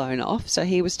was blown off. So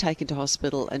he was taken to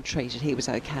hospital and treated. He was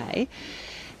okay.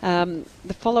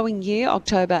 The following year,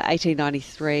 October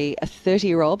 1893, a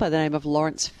 30-year-old by the name of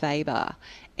Lawrence Faber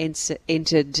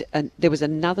entered. There was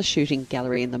another shooting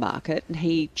gallery in the market, and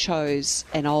he chose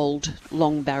an old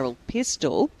long-barreled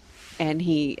pistol, and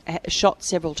he shot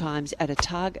several times at a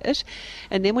target.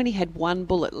 And then when he had one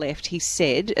bullet left, he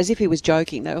said, as if he was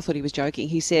joking, they all thought he was joking,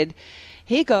 he said,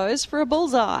 "Here goes for a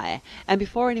bullseye." And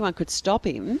before anyone could stop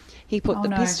him, he put the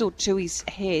pistol to his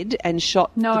head and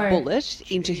shot the bullet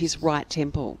into his right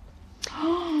temple.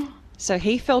 So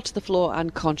he fell to the floor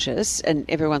unconscious, and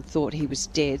everyone thought he was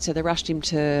dead. So they rushed him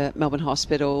to Melbourne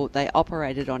Hospital. They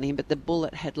operated on him, but the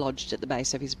bullet had lodged at the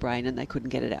base of his brain and they couldn't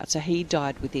get it out. So he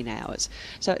died within hours.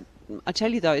 So I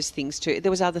tell you those things too. There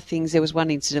was other things. There was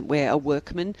one incident where a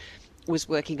workman was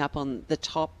working up on the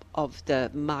top of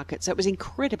the market. So it was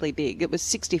incredibly big. It was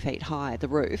 60 feet high, the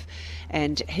roof,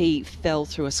 and he fell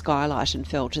through a skylight and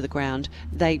fell to the ground.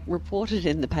 They reported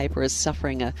in the paper as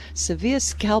suffering a severe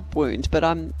scalp wound, but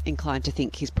I'm inclined to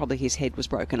think his head was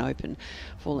broken open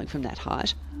falling from that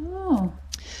height. Oh.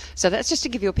 So that's just to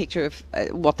give you a picture of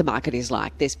what the market is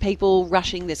like. There's people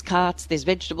rushing, there's carts, there's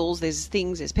vegetables, there's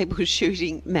things, there's people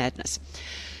shooting, madness.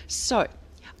 So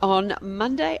on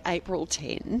Monday, April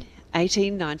 10,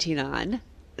 1899,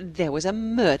 there was a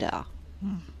murder.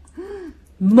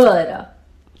 Murder.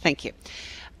 Thank you.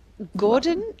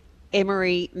 Gordon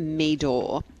Emery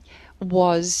Meador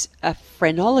was a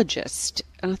phrenologist,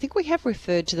 and I think we have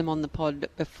referred to them on the pod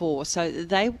before. So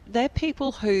they're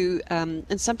people who,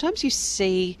 and sometimes you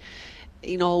see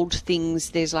in old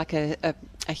things, there's like a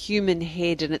human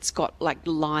head and it's got like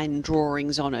line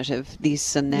drawings on it of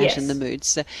this and that and the moods.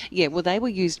 So, yeah, well, they were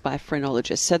used by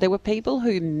phrenologists. So there were people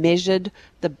who measured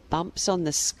the bumps on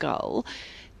the skull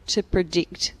to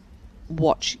predict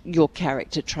what your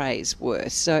character traits were.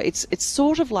 So it's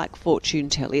sort of like fortune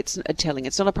telling.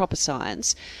 It's not a proper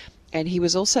science. And he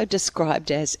was also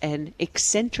described as an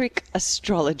eccentric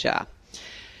astrologer.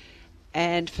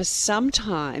 And for some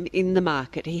time in the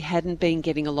market, he hadn't been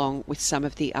getting along with some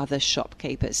of the other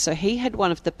shopkeepers. So he had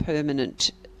one of the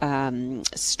permanent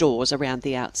stores around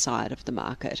the outside of the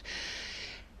market.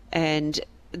 And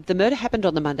the murder happened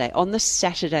on the Monday. On the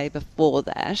Saturday before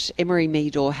that, Emery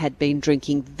Meador had been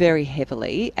drinking very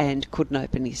heavily and couldn't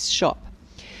open his shop.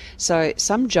 So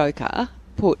some joker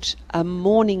put a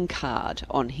mourning card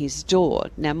on his door.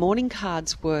 Now, mourning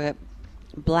cards were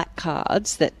black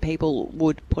cards that people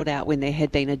would put out when there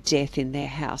had been a death in their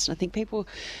house. And I think people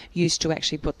used to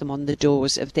actually put them on the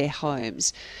doors of their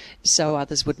homes so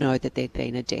others would know that there'd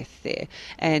been a death there.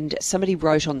 And somebody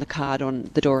wrote on the card on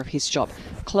the door of his shop,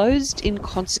 "Closed in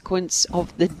consequence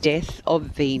of the death of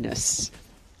Venus."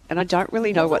 And I don't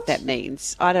really know what that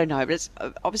means. I don't know, but it's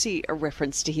obviously a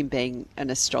reference to him being an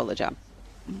astrologer.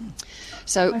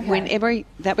 So when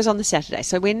that was on the Saturday.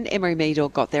 So when Emery Meador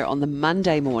got there on the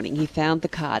Monday morning, he found the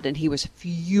card and he was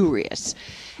furious.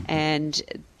 And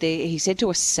he said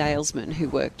to a salesman who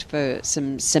worked for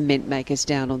some cement makers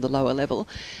down on the lower level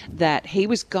that he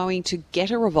was going to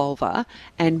get a revolver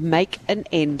and make an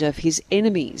end of his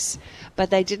enemies.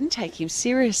 But they didn't take him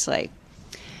seriously.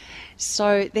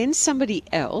 So then somebody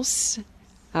else,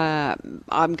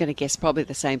 I'm going to guess probably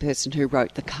the same person who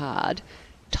wrote the card,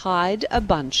 tied a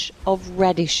bunch of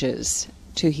radishes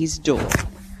to his door.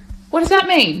 What does that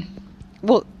mean?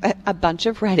 Well, a bunch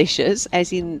of radishes,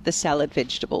 as in the salad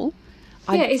vegetable.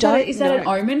 Yeah, is that an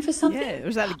omen for something? Yeah,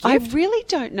 was that a gift? I really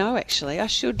don't know, actually. I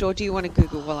should, or do you want to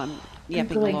Google while I'm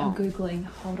yapping along? I'm Googling.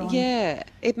 Hold on. Yeah,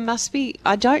 it must be.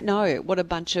 I don't know what a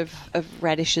bunch of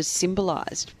radishes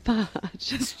symbolised, but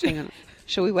just hang on.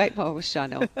 Shall we wait while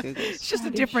Chanel Googles? It's just a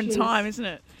different time, isn't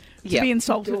it? To be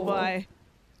insulted by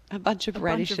a bunch of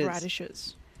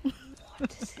radishes.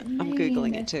 What does it mean? I'm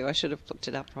Googling it too. I should have looked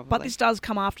it up probably. But this does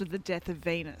come after the death of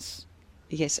Venus.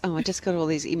 Yes. Oh, I just got all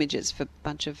these images for a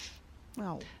bunch of...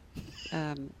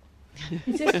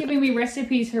 It's just giving me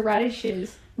recipes for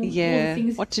radishes. Yeah,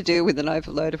 what to do with an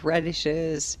overload of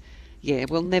radishes. Yeah,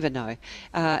 we'll never know.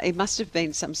 It must have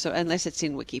been some sort, unless it's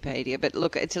in Wikipedia. But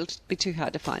look, it'll be too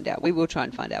hard to find out. We will try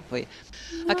and find out for you.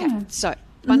 Okay, so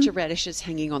bunch of radishes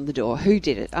hanging on the door. Who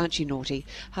did it? Aren't you naughty?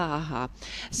 Ha ha ha.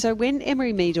 So when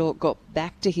Emery Meador got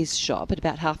back to his shop at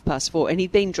about 4:30, and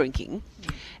he'd been drinking,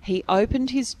 he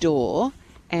opened his door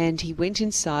and he went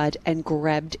inside and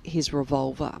grabbed his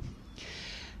revolver.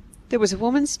 There was a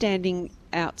woman standing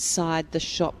outside the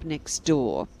shop next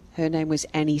door. Her name was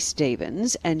Annie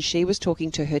Stevens, and she was talking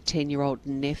to her 10-year-old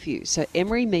nephew. So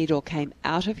Emery Meador came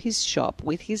out of his shop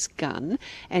with his gun,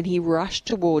 and he rushed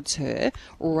towards her,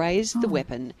 raised the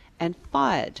weapon, and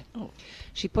fired.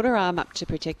 She put her arm up to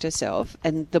protect herself,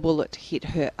 and the bullet hit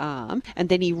her arm, and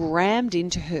then he rammed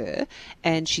into her,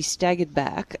 and she staggered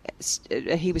back.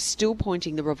 He was still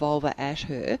pointing the revolver at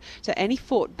her, so Annie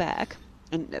fought back.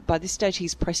 And by this stage,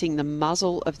 he's pressing the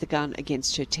muzzle of the gun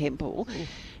against her temple.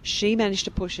 She managed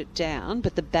to push it down,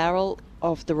 but the barrel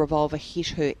of the revolver hit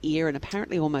her ear and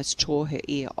apparently almost tore her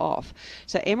ear off.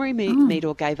 So Emery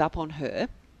Meador gave up on her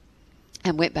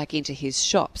and went back into his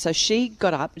shop. So she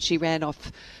got up and she ran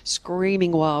off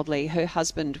screaming wildly. Her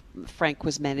husband, Frank,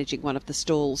 was managing one of the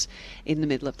stalls in the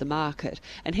middle of the market.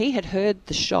 And he had heard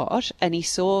the shot and he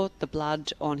saw the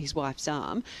blood on his wife's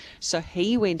arm. So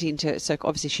he went into, so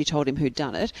obviously she told him who'd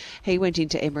done it. He went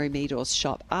into Emery Meador's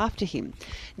shop after him.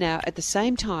 Now, at the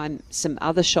same time, some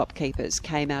other shopkeepers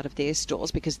came out of their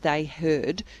stores because they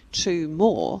heard 2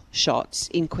 more shots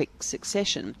in quick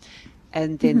succession.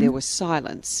 And then there was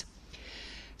silence.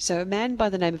 So a man by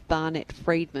the name of Barnett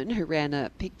Friedman, who ran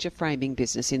a picture framing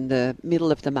business in the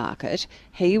middle of the market,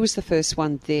 he was the first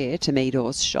one there to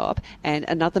Meador's shop. And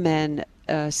another man,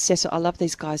 Cecil, I love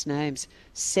these guys' names,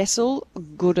 Cecil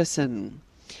Goodison.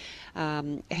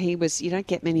 He was, you don't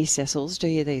get many Cecils, do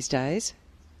you, these days?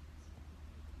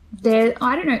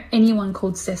 I don't know anyone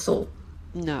called Cecil.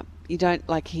 No, you don't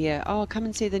like hear, oh, come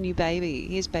and see the new baby.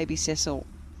 Here's baby Cecil.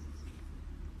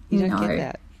 You don't get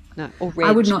that. No, or Reg.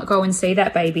 I would not go and see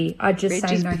that baby. I'd just Reg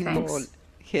say no thanks. Born.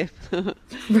 Yeah.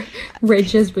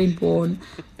 Reg has been born.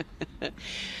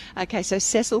 Okay, so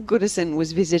Cecil Goodison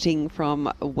was visiting from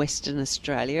Western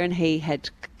Australia, and he had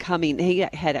come in. He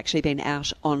had actually been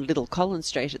out on Little Collins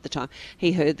Street at the time.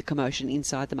 He heard the commotion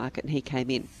inside the market, and he came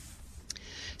in.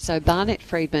 So Barnett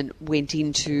Friedman went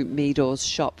into Meador's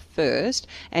shop first,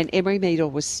 and Emery Meador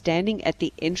was standing at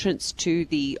the entrance to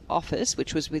the office,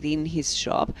 which was within his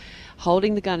shop,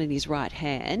 holding the gun in his right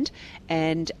hand,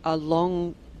 and a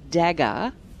long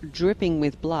dagger dripping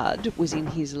with blood was in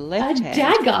his left hand.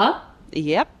 A dagger?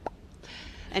 Yep.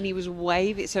 And he was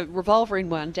waving, so revolver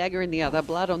in one, dagger in the other,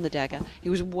 blood on the dagger.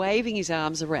 He was waving his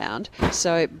arms around.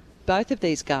 So both of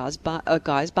these guys,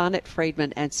 Barnett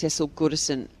Friedman and Cecil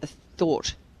Goodison,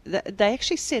 thought... They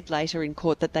actually said later in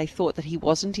court that they thought that he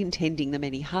wasn't intending them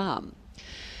any harm.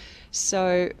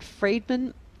 So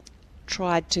Friedman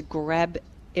tried to grab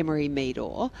Emery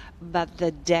Meador, but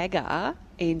the dagger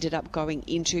ended up going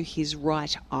into his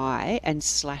right eye and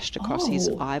slashed across his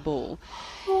eyeball.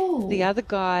 The other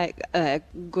guy,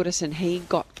 Goodison, he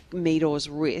got Meador's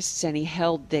wrists and he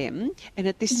held them. And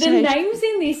at this stage... The names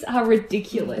in this are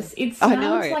ridiculous. It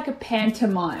sounds like a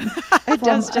pantomime. It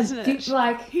does, doesn't it?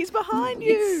 Like, he's behind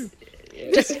you.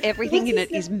 Just everything in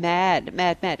it is mad.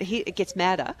 It gets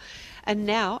madder. And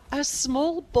now a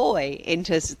small boy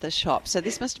enters the shop. So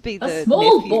this must be the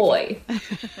small boy.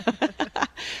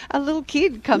 A little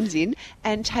kid comes in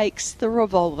and takes the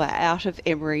revolver out of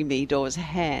Emery Meador's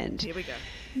hand. Here we go.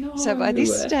 No. So by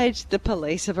this stage, the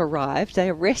police have arrived. They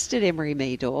arrested Emery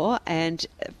Meador, and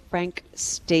Frank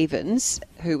Stevens,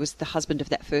 who was the husband of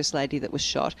that first lady that was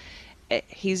shot,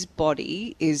 his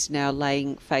body is now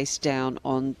laying face down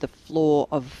on the floor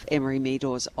of Emery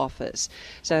Meador's office.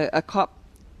 So a cop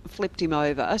flipped him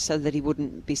over so that he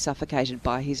wouldn't be suffocated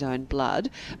by his own blood,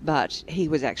 but he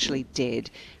was actually dead.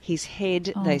 His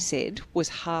head, they said, was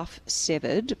half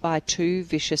severed by 2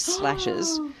 vicious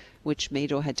slashes which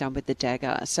Meador had done with the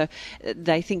dagger. So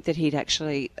they think that he'd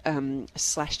actually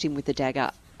slashed him with the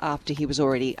dagger after he was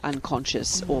already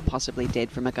unconscious or possibly dead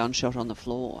from a gunshot on the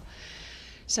floor.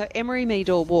 So Emery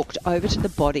Meador walked over to the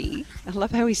body. I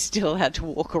love how he still had to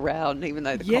walk around even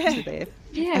though the cops are there.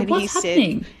 Yeah, and what's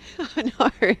happening? I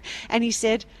know. And he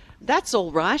said, "That's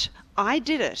all right. I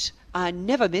did it. I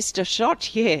never missed a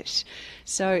shot yet."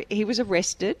 So he was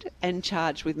arrested and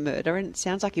charged with murder, and it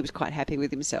sounds like he was quite happy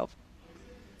with himself.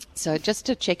 So just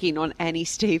to check in on Annie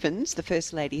Stevens, the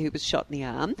first lady who was shot in the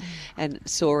arm and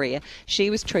saw her, she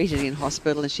was treated in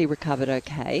hospital and she recovered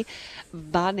okay.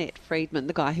 Barnett Friedman,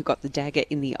 the guy who got the dagger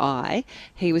in the eye,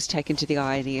 he was taken to the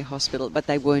eye and ear hospital, but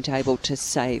they weren't able to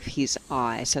save his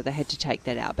eye, so they had to take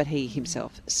that out, but he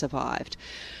himself survived.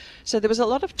 So there was a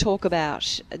lot of talk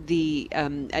about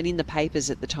and in the papers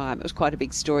at the time, it was quite a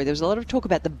big story. There was a lot of talk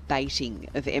about the baiting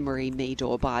of Emery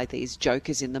Meador by these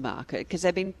jokers in the market, because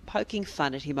they've been poking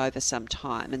fun at him over some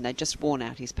time and they'd just worn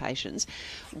out his patience.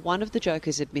 One of the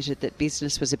jokers admitted that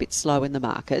business was a bit slow in the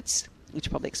markets, which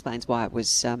probably explains why it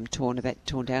was torn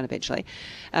down eventually.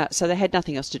 So they had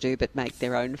nothing else to do but make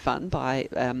their own fun by...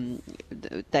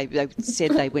 they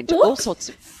said they went to all sorts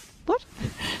of... What?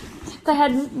 They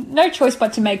had no choice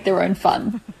but to make their own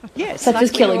fun. Yes, such like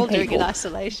as killing all people. Doing in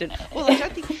isolation. Well, I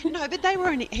don't think... No, but they were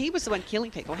only... He was the one killing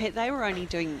people. They were only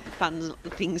doing fun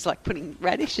things like putting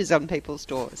radishes on people's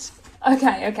doors.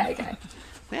 Okay.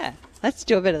 Yeah, let's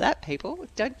do a bit of that, people.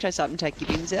 Don't dress up and take your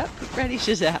bins out. Put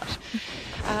radishes out.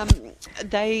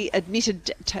 They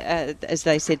admitted, as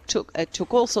they said,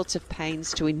 took all sorts of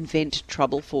pains to invent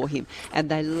trouble for him, and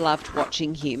they loved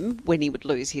watching him when he would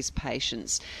lose his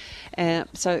patience.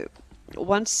 So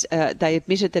once they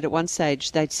admitted that at one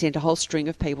stage they'd sent a whole string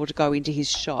of people to go into his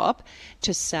shop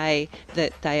to say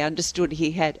that they understood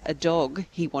he had a dog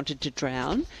he wanted to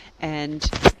drown and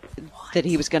that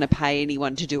he was going to pay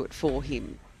anyone to do it for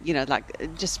him. You know,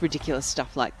 like just ridiculous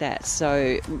stuff like that.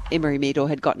 So Emery Meador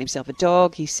had gotten himself a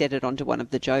dog. He set it onto one of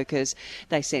the jokers.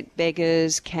 They sent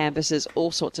beggars, canvassers,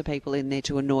 all sorts of people in there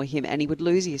to annoy him, and he would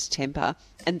lose his temper.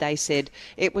 And they said,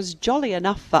 it was jolly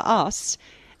enough for us,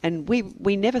 and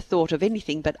we never thought of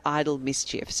anything but idle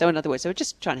mischief. So in other words, they were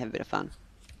just trying to have a bit of fun.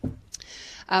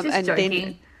 Just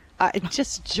joking.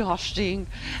 Just joshing.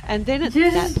 And then at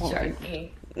just that point...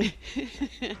 joking.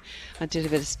 I did a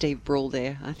bit of Steve Brule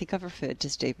there. I think I've referred to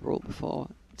Steve Brule before.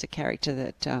 It's a character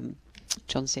that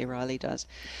John C. Reilly does.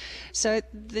 So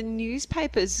the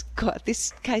newspapers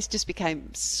this case just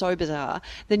became so bizarre.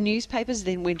 The newspapers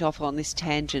then went off on this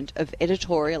tangent of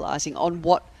editorialising on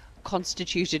what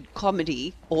constituted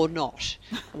comedy or not.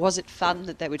 Was it fun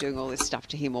that they were doing all this stuff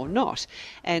to him or not?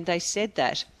 And they said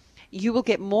that you will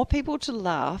get more people to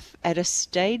laugh at a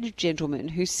staid gentleman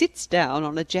who sits down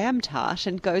on a jam tart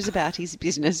and goes about his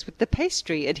business with the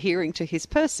pastry adhering to his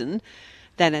person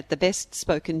than at the best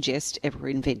spoken jest ever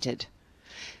invented.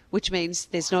 Which means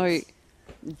there's no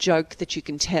joke that you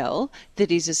can tell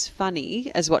that is as funny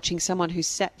as watching someone who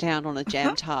sat down on a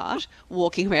jam tart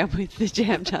walking around with the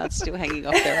jam tart still hanging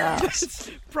off their ass. It's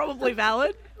probably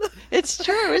valid. It's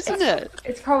true, isn't it?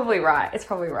 It's probably right.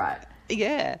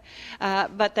 Yeah,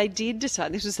 but they did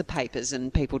decide, this was the papers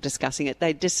and people discussing it,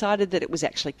 they decided that it was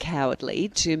actually cowardly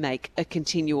to make a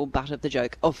continual butt of the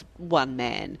joke of one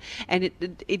man. And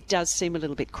it does seem a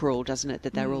little bit cruel, doesn't it,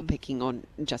 that they're all picking on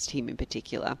just him in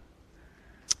particular.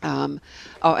 And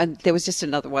there was just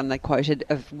another one they quoted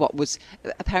of what was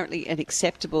apparently an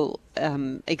acceptable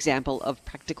example of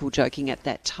practical joking at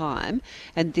that time.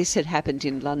 And this had happened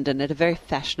in London at a very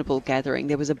fashionable gathering.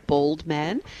 There was a bald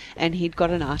man and he'd got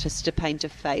an artist to paint a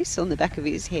face on the back of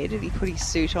his head, and he put his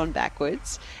suit on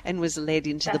backwards and was led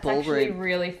into the ballroom. That's actually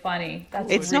really funny.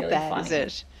 It's really not bad, funny. Is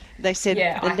it? They said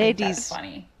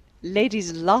the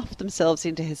ladies laughed themselves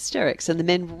into hysterics and the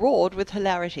men roared with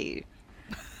hilarity.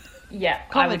 Yeah,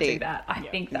 comedy. I would do that. I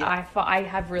think that I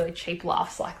have really cheap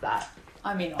laughs like that.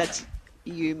 I mean, that's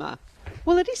humour.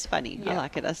 Well, it is funny. Yeah. I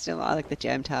like it. I like the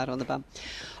jam tart on the bum.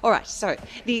 All right, so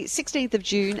the 16th of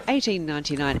June,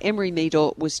 1899, Emery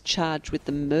Meador was charged with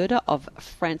the murder of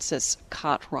Francis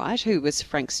Cartwright, who was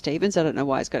Frank Stevens. I don't know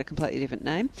why he's got a completely different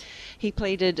name. He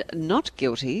pleaded not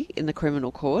guilty in the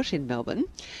criminal court in Melbourne.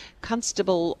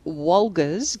 Constable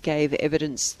Walgers gave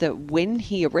evidence that when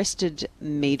he arrested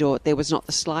Meador, there was not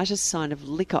the slightest sign of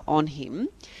liquor on him,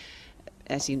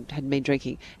 as he had been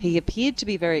drinking. He appeared to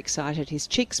be very excited. His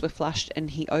cheeks were flushed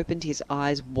and he opened his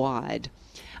eyes wide.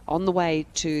 On the way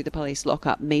to the police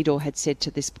lockup, Meador had said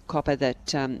to this copper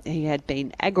that he had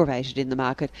been aggravated in the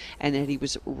market and that he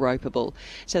was ropeable.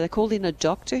 So they called in a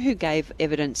doctor who gave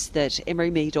evidence that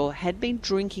Emery Meador had been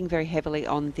drinking very heavily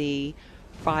on the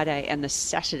Friday and the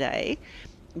Saturday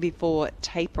before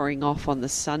tapering off on the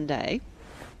Sunday.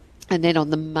 And then on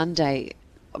the Monday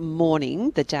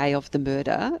morning, the day of the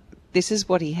murder, this is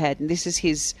what he had, and this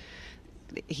is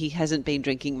he hasn't been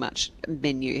drinking much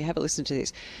menu. Have a listen to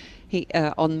this.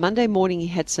 On Monday morning, he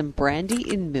had some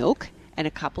brandy in milk and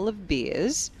a couple of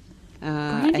beers.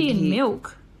 Brandy in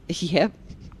milk? Yep.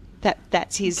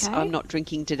 That's his I'm not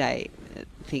drinking today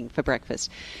thing for breakfast.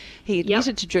 He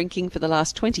admitted to drinking for the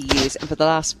last 20 years, and for the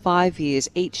last 5 years,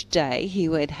 each day he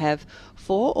would have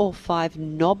 4 or 5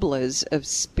 nobblers of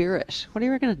spirit. What do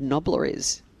you reckon a nobbler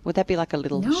is? Would that be like a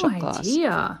little shot glass?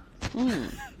 No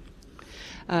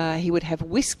idea. He would have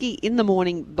whiskey in the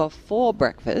morning before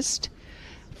breakfast,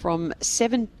 from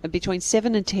between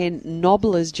 7 and 10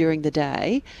 nobblers during the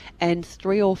day and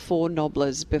 3 or 4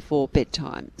 nobblers before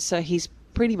bedtime. So he's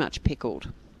pretty much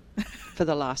pickled for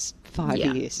the last 5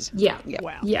 years. Yeah.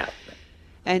 Wow. Yeah.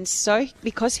 And so,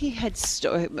 because he had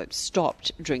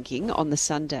stopped drinking on the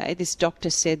Sunday, this doctor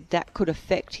said that could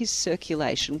affect his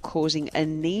circulation, causing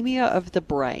anemia of the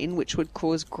brain, which would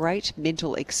cause great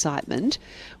mental excitement,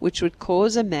 which would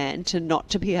cause a man not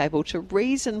to be able to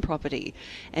reason properly.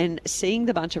 And seeing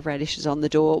the bunch of radishes on the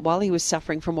door while he was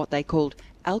suffering from what they called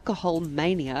alcohol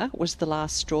mania was the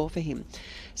last straw for him.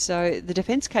 So the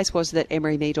defence case was that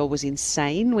Emery Meador was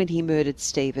insane when he murdered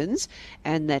Stephens,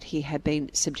 and that he had been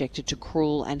subjected to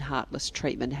cruel and heartless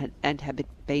treatment and had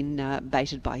been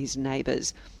baited by his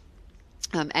neighbours.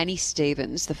 Annie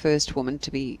Stephens, the first woman to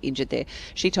be injured there,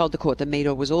 she told the court that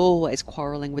Meador was always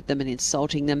quarrelling with them and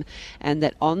insulting them, and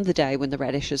that on the day when the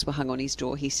radishes were hung on his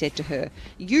door, he said to her,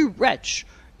 "You wretch,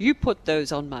 you put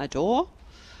those on my door."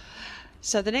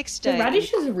 So the next day... The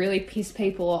radishes really piss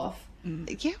people off.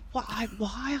 Yeah, why,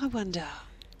 I wonder?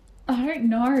 I don't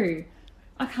know.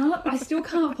 I still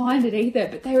can't find it either,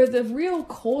 but they were the real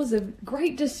cause of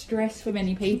great distress for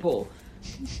many people.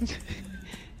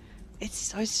 It's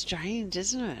so strange,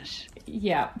 isn't it?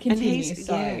 Yeah, continue,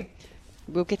 Yeah,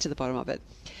 we'll get to the bottom of it.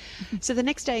 So the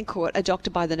next day in court, a doctor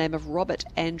by the name of Robert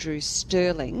Andrew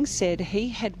Sterling said he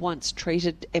had once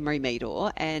treated Emery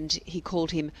Meador and he called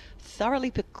him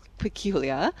thoroughly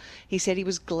peculiar. He said he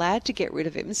was glad to get rid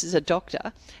of him. This is a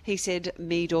doctor. He said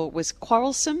Meador was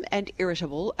quarrelsome and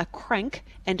irritable, a crank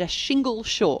and a shingle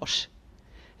short.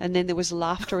 And then there was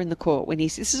laughter in the court when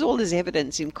this is all his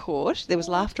evidence in court. There was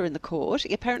laughter in the court.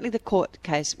 Apparently the court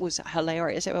case was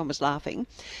hilarious. Everyone was laughing.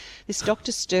 This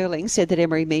Dr. Sterling said that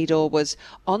Emery Meador was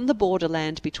on the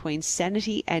borderland between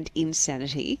sanity and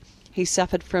insanity. He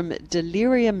suffered from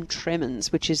delirium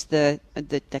tremens, which is they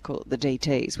call it the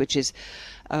DTs, which is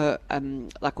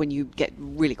like when you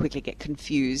really quickly get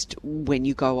confused when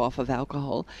you go off of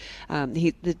alcohol.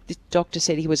 The doctor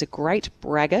said he was a great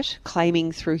braggart,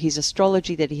 claiming through his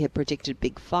astrology that he had predicted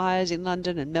big fires in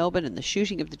London and Melbourne and the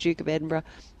shooting of the Duke of Edinburgh.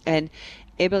 And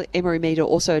Emery Meador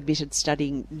also admitted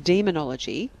studying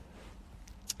demonology.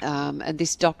 And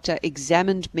this doctor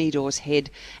examined Meador's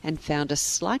head and found a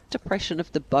slight depression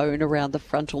of the bone around the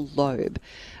frontal lobe.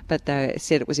 But they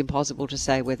said it was impossible to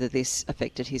say whether this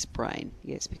affected his brain.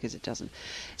 Yes, because it doesn't.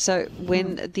 So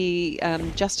when the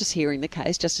justice hearing the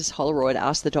case, Justice Holroyd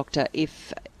asked the doctor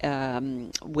if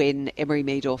when Emery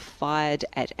Meador fired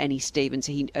at Annie Stephens,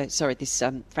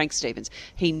 Frank Stephens,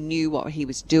 he knew what he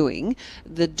was doing.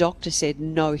 The doctor said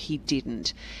no, he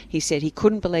didn't. He said he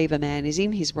couldn't believe a man is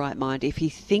in his right mind if he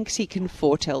thinks he can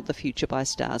foretell the future by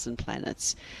stars and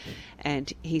planets.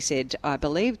 And he said, I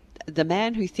believe the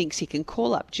man who thinks he can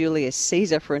call up Julius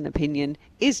Caesar for an opinion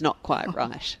is not quite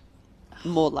right.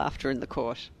 More laughter in the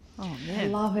court. Oh, man. I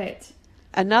love it.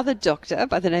 Another doctor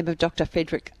by the name of Dr.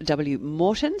 Frederick W.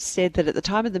 Morton said that at the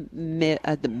time of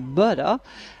the murder,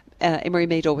 Emery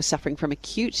Meador was suffering from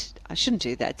acute... I shouldn't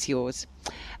do that, it's yours.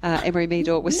 Emery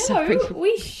Meador was suffering from...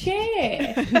 we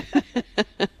share.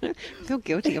 I feel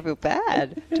guilty, I feel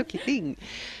bad. Took your thing.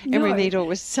 No. Emery Meador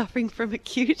was suffering from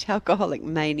acute alcoholic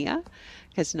mania,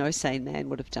 because no sane man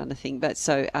would have done a thing. But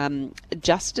so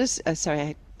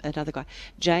another guy,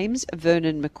 James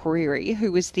Vernon McCreary,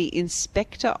 who was the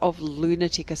inspector of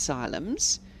lunatic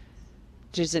asylums,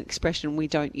 which is an expression we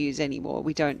don't use anymore.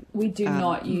 We do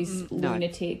not use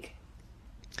lunatic.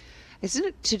 Isn't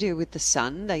it to do with the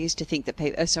sun? They used to think that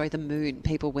the moon.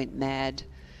 People went mad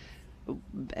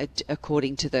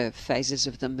according to the phases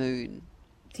of the moon.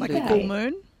 Like a full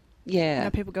moon? Yeah. Now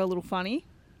people go a little funny?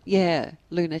 Yeah,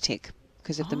 lunatic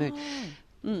because of the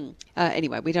moon.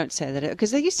 Anyway, we don't say that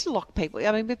because they used to lock people.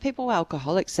 I mean, if people were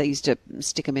alcoholics, they used to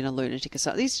stick them in a lunatic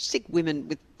asylum. They used to stick women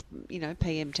with,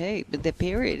 PMT with their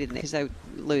period in there because they would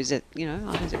lose it. I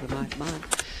lose it with my mind.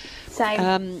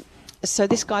 Same. So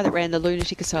this guy that ran the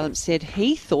lunatic asylum said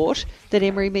he thought that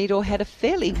Emery Meador had a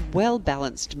fairly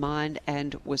well-balanced mind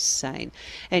and was sane.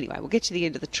 Anyway, we'll get to the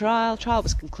end of the trial. Trial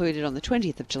was concluded on the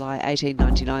 20th of July,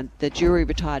 1899. The jury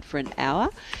retired for an hour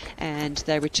and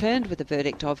they returned with a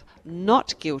verdict of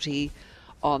not guilty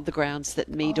on the grounds that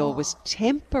Meador was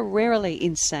temporarily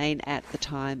insane at the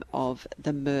time of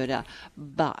the murder.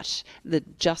 But the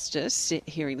justice,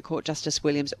 hearing the court, Justice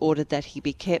Williams, ordered that he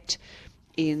be kept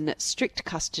in strict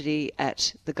custody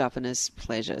at the governor's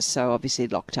pleasure. So obviously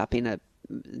locked up in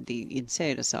the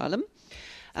insane asylum.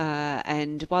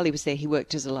 And while he was there, he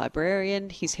worked as a librarian.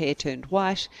 His hair turned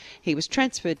white. He was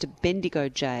transferred to Bendigo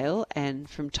Jail, and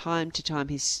from time to time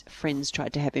his friends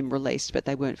tried to have him released, but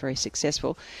they weren't very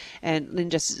successful. And then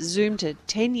just zoom to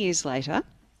 10 years later,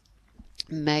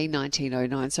 May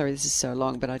 1909. Sorry, this is so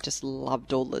long, but I just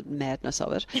loved all the madness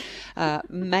of it.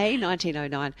 May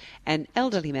 1909, an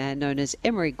elderly man known as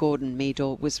Emery Gordon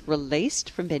Meador was released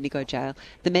from Bendigo Jail.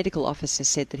 The medical officer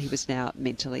said that he was now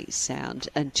mentally sound,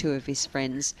 and 2 of his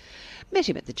friends met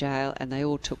him at the jail, and they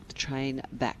all took the train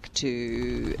back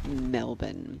to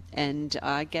Melbourne. And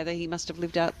I gather he must have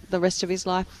lived out the rest of his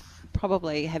life,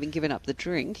 probably having given up the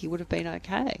drink. He would have been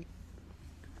okay.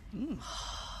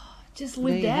 Just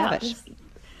lived out.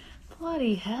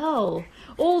 Bloody hell.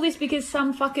 All this because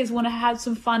some fuckers want to have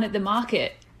some fun at the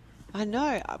market. I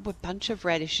know. A bunch of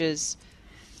radishes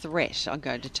threat I'm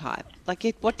going to type. Like,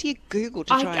 what do you Google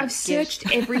to try I've searched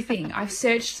everything. I've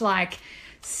searched, like,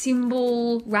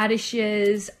 symbol,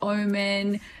 radishes,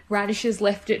 omen, radishes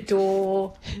left at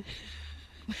door.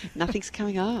 Nothing's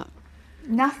coming up.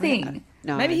 Nothing.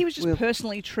 No, maybe he was just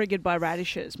personally triggered by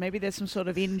radishes. Maybe there's some sort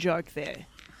of in-joke there.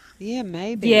 Yeah,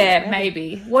 maybe. Yeah,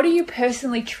 maybe. What are you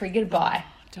personally triggered by? I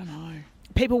don't know.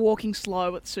 People walking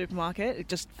slow at the supermarket, it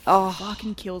just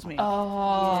fucking kills me.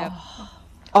 Oh. Yeah.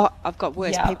 Oh, I've got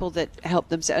worse. Yeah. People that help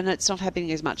themselves, and it's not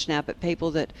happening as much now, but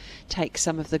people that take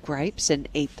some of the grapes and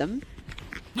eat them.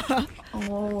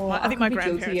 I think my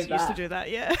grandparents used to do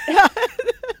that, yeah.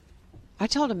 I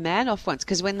told a man off once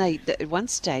because when at one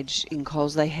stage in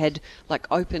Coles they had like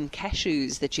open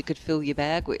cashews that you could fill your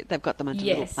bag with. They've got them under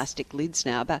little plastic lids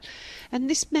now, and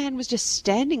this man was just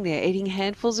standing there eating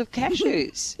handfuls of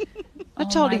cashews. I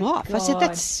told him off. God. I said,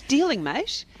 "That's stealing,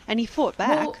 mate," and he fought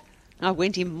back. Well, I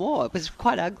went in more. It was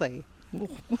quite ugly.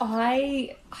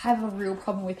 I have a real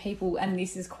problem with people, and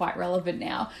this is quite relevant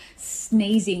now,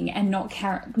 sneezing and not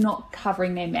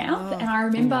covering their mouth. And I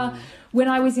remember when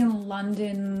I was in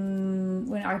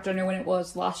London, I don't know when it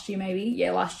was, last year maybe,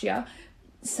 last year,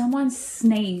 someone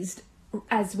sneezed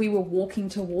as we were walking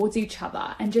towards each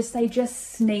other, and they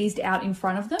just sneezed out in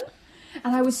front of them.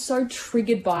 And I was so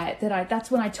triggered by it that that's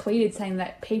when I tweeted saying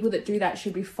that people that do that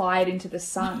should be fired into the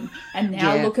sun. And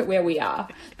now look at where we are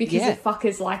because of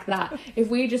fuckers like that. If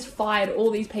we just fired all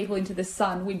these people into the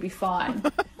sun, we'd be fine.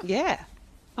 Yeah,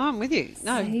 I'm with you.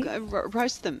 No,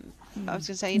 roast them. I was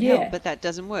going to say in hell, but that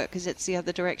doesn't work because it's the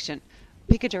other direction.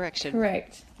 Pick a direction.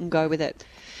 Correct. And go with it.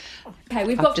 Okay,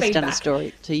 we've got feedback. I've just done a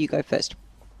story, so you go first.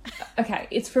 Okay,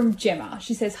 it's from Gemma.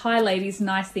 She says, "Hi ladies,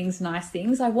 nice things, nice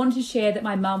things. I want to share that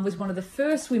my mum was one of the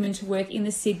first women to work in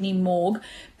the Sydney morgue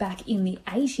back in the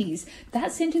 80s.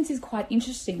 That sentence is quite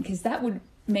interesting because that would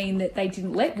mean that they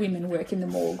didn't let women work in the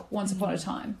morgue once upon a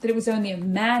time, that it was only a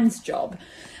man's job.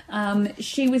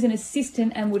 She was an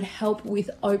assistant and would help with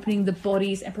opening the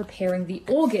bodies and preparing the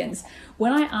organs.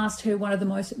 When I asked her one of the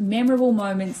most memorable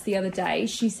moments the other day,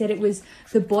 she said it was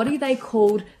the body they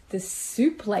called the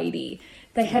soup lady.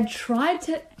 She had tried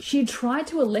to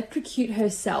electrocute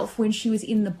herself when she was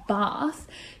in the bath.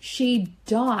 She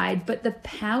died, but the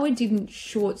power didn't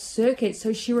short circuit,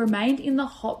 so she remained in the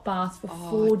hot bath for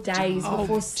 4 days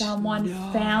before someone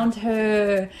found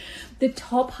her. The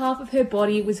top half of her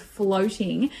body was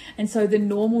floating, and so the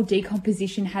normal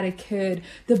decomposition had occurred.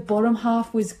 The bottom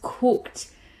half was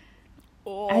cooked.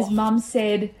 As Mum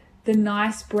said, the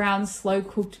nice brown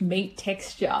slow-cooked meat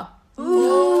texture.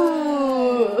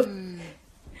 Ooh.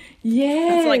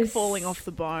 Yes. It's like falling off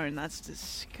the bone. That's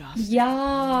disgusting.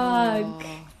 Yuck.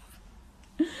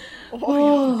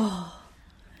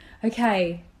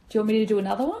 Okay. Do you want me to do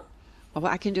another one? Oh,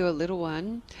 I can do a little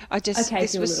one.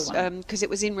 This was because it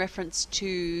was in reference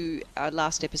to our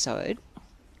last episode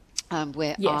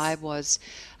where I was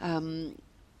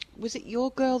it your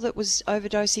girl that was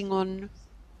overdosing on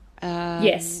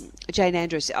Jane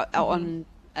Andrews on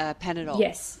Panadol?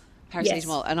 Yes.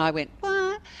 Paracetamol, and I went,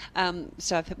 what?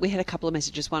 So we had a couple of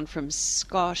messages, one from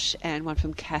Scott and one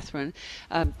from Catherine,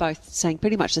 both saying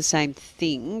pretty much the same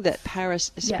thing, that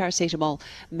paracetamol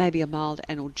may be a mild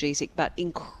analgesic, but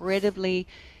incredibly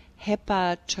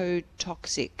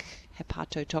hepatotoxic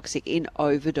in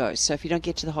overdose. So if you don't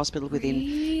get to the hospital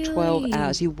within 12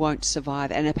 hours, you won't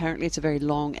survive. And apparently it's a very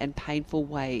long and painful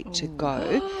way to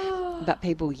go, but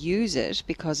people use it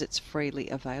because it's freely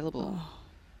available.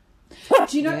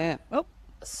 Do you know? Yeah. Oh,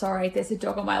 sorry, there's a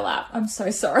dog on my lap. I'm so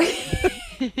sorry.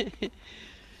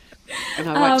 And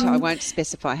I won't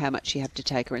specify how much you have to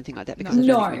take or anything like that because I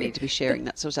don't think we need to be sharing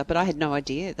that sort of stuff. But I had no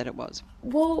idea that it was.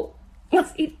 Well,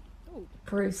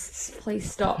 Bruce, please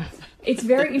stop. It's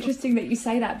very interesting that you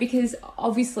say that because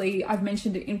obviously I've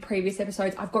mentioned it in previous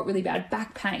episodes. I've got really bad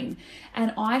back pain,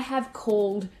 and I have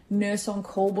called Nurse on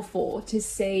Call before to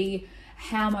see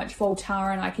how much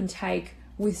Voltaren I can take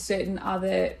with certain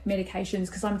other medications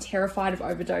because I'm terrified of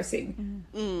overdosing.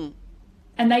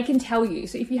 And they can tell you.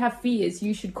 So if you have fears,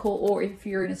 you should call, or if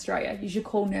you're in Australia, you should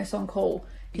call Nurse on Call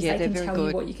because Yeah, they can they're tell very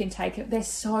you good. what you can take. They're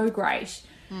so great.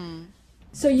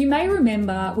 So you may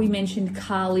remember we mentioned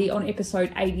Carly on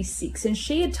episode 86, and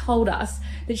she had told us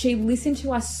that she listened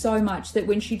to us so much that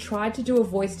when she tried to do a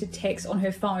voice to text on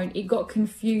her phone, it got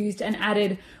confused and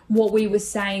added what we were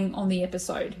saying on the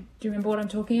episode. Do you remember what I'm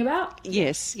talking about?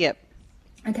 Yes, yep.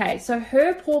 Okay, so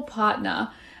her poor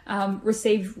partner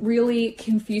received really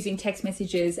confusing text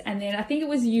messages, and then I think it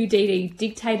was you, Dee Dee,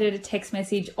 dictated a text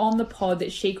message on the pod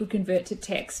that she could convert to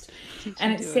text.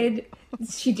 And it said,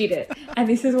 she did it. And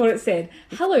this is what it said.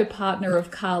 Hello, partner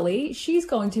of Carly. She's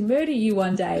going to murder you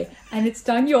one day. And it's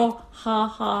done your ha,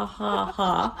 ha, ha,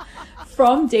 ha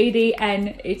from Dee Dee,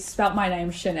 and it's spelt my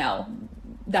name, Chanel.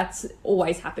 That's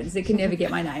always happens. It can never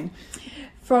get my name.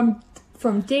 From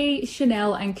Dee,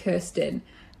 Chanel, and Kirsten.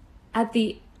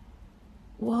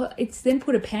 It's then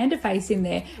put a panda face in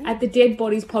there at the Dead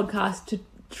Bodies podcast to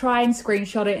try and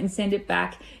screenshot it and send it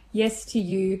back. Yes to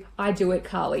you, I do it,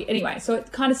 Carly. Anyway, so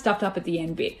it kind of stuffed up at the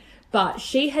end bit. But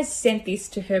she has sent this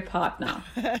to her partner.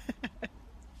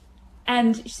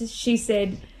 And she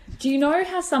said, do you know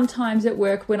how sometimes at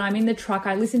work when I'm in the truck,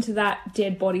 I listen to that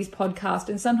Dead Bodies podcast,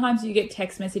 and sometimes you get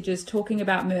text messages talking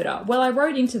about murder? Well, I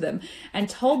wrote into them and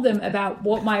told them about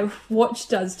what my watch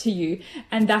does to you,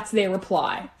 and that's their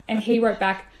reply. And he wrote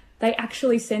back, they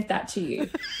actually sent that to you.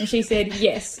 And she said,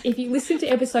 yes, if you listen to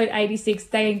episode 86,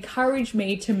 they encourage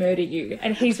me to murder you.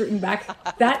 And he's written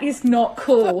back, that is not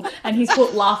cool. And he's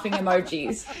put laughing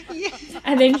emojis. Yeah.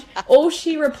 And then all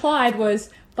she replied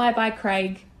was, bye-bye,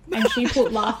 Craig. And she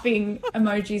put laughing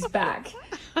emojis back,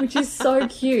 which is so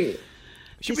cute.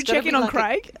 Should we check in on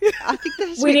Craig? I think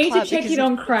that's we need to check in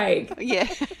on Craig. Yeah.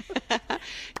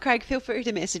 Craig, feel free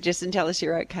to message us and tell us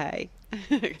you're okay.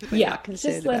 Yeah,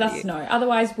 just let us know.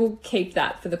 Otherwise, we'll keep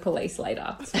that for the police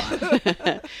later. It's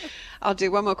fine. I'll do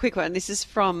one more quick one. This is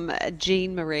from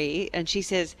Jean Marie, and she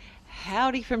says,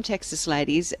 howdy from Texas,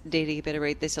 ladies. Dee Dee, you better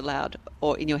read this aloud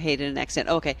or in your head in an accent.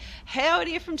 Okay.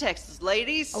 Howdy from Texas,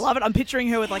 ladies. I love it. I'm picturing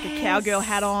her with like a cowgirl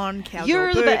hat on, cowgirl You're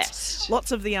boots, the best.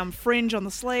 Lots of the fringe on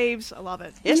the sleeves. I love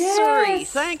it. Yes, sir.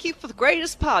 Thank you for the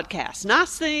greatest podcast.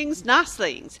 Nice things, nice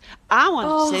things. I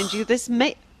want to send you this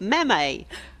meme.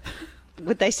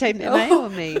 Would they say meme or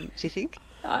meme, do you think?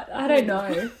 I don't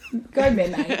know. Go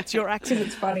meme. It's your accent.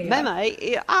 It's funny. Meme,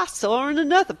 I saw in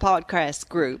another podcast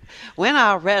group. When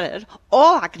I read it,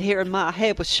 all I could hear in my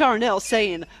head was Charnel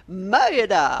saying,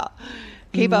 murder.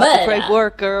 Keep up the great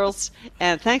work, girls.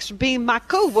 And thanks for being my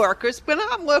co-workers when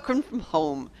I'm working from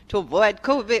home to avoid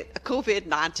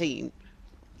COVID-19.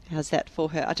 How's that for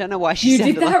her? I don't know why she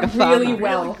sounded like a farmer. You did that really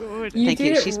well. Good. You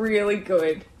did it really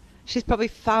good. She's probably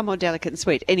far more delicate and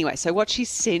sweet. Anyway, so what she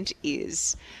sent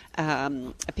is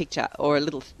a picture or a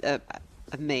little a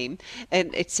meme,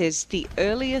 and it says the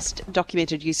earliest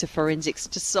documented use of forensics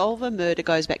to solve a murder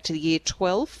goes back to the year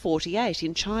 1248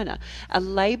 in China. A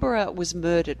labourer was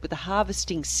murdered with a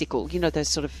harvesting sickle, you know, those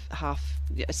sort of half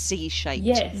C-shaped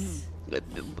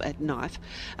knife.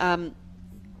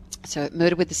 So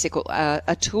murder with the sickle,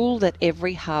 a tool that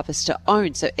every harvester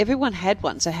owned. So everyone had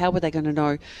one. So how were they going to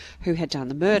know who had done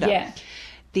the murder? Yeah.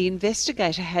 The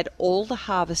investigator had all the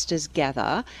harvesters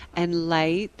gather and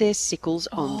lay their sickles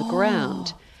on the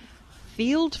ground.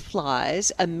 Field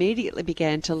flies immediately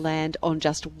began to land on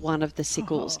just one of the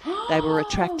sickles. They were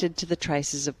attracted to the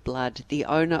traces of blood. The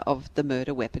owner of the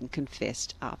murder weapon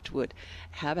confessed afterward.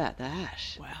 How about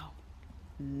that? Wow.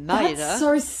 Murder. That's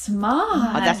so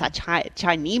smart. Oh, that's a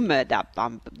Chinese murder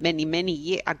many, many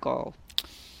years ago.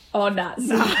 Oh, no.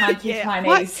 So you can't do Chinese.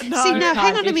 What? No, See, now,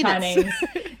 hang on a minute. Chinese.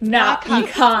 No, you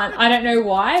can't. I don't know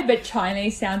why, but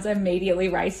Chinese sounds immediately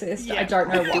racist. Yeah. I don't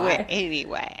know why. Do it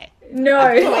anyway. No.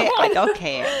 I don't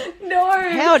care. No.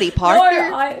 Howdy,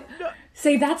 partner. No,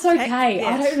 see, that's okay.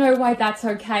 Yes. I don't know why that's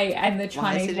okay and the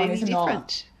Why Chinese is it one any is not.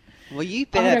 different? Well, you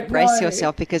better don't brace know.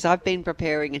 yourself because I've been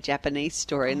preparing a Japanese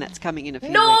story and that's coming in a few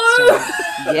No! weeks' time.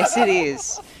 Yes, it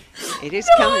is. It is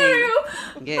coming.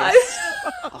 Yes.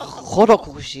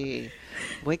 Horokoshi.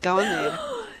 We're going there.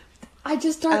 I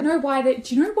just don't know why that.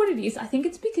 Do you know what it is? I think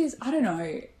it's because, I don't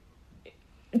know,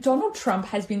 Donald Trump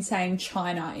has been saying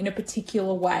China in a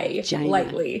particular way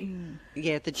lately.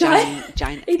 Yeah, the Jane.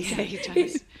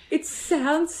 It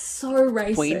sounds so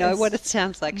racist. We know what it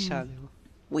sounds like, Charlotte.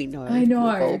 We know. I know.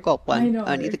 We've all got one. I know.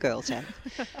 Only the girls have.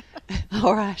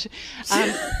 All right.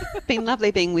 Been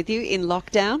lovely being with you in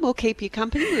lockdown. We'll keep you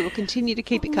company. We will continue to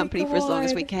keep you company for as long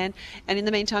as we can. And in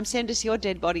the meantime, send us your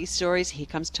dead body stories. Here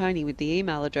comes Tony with the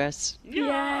email address.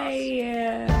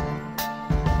 Yay!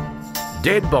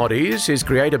 Dead Bodies is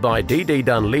created by Dee Dee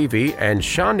Dunleavy and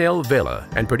Chanel Vella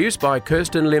and produced by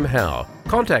Kirsten Lim Howe.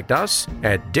 Contact us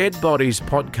at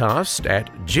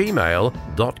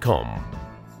deadbodiespodcast@gmail.com.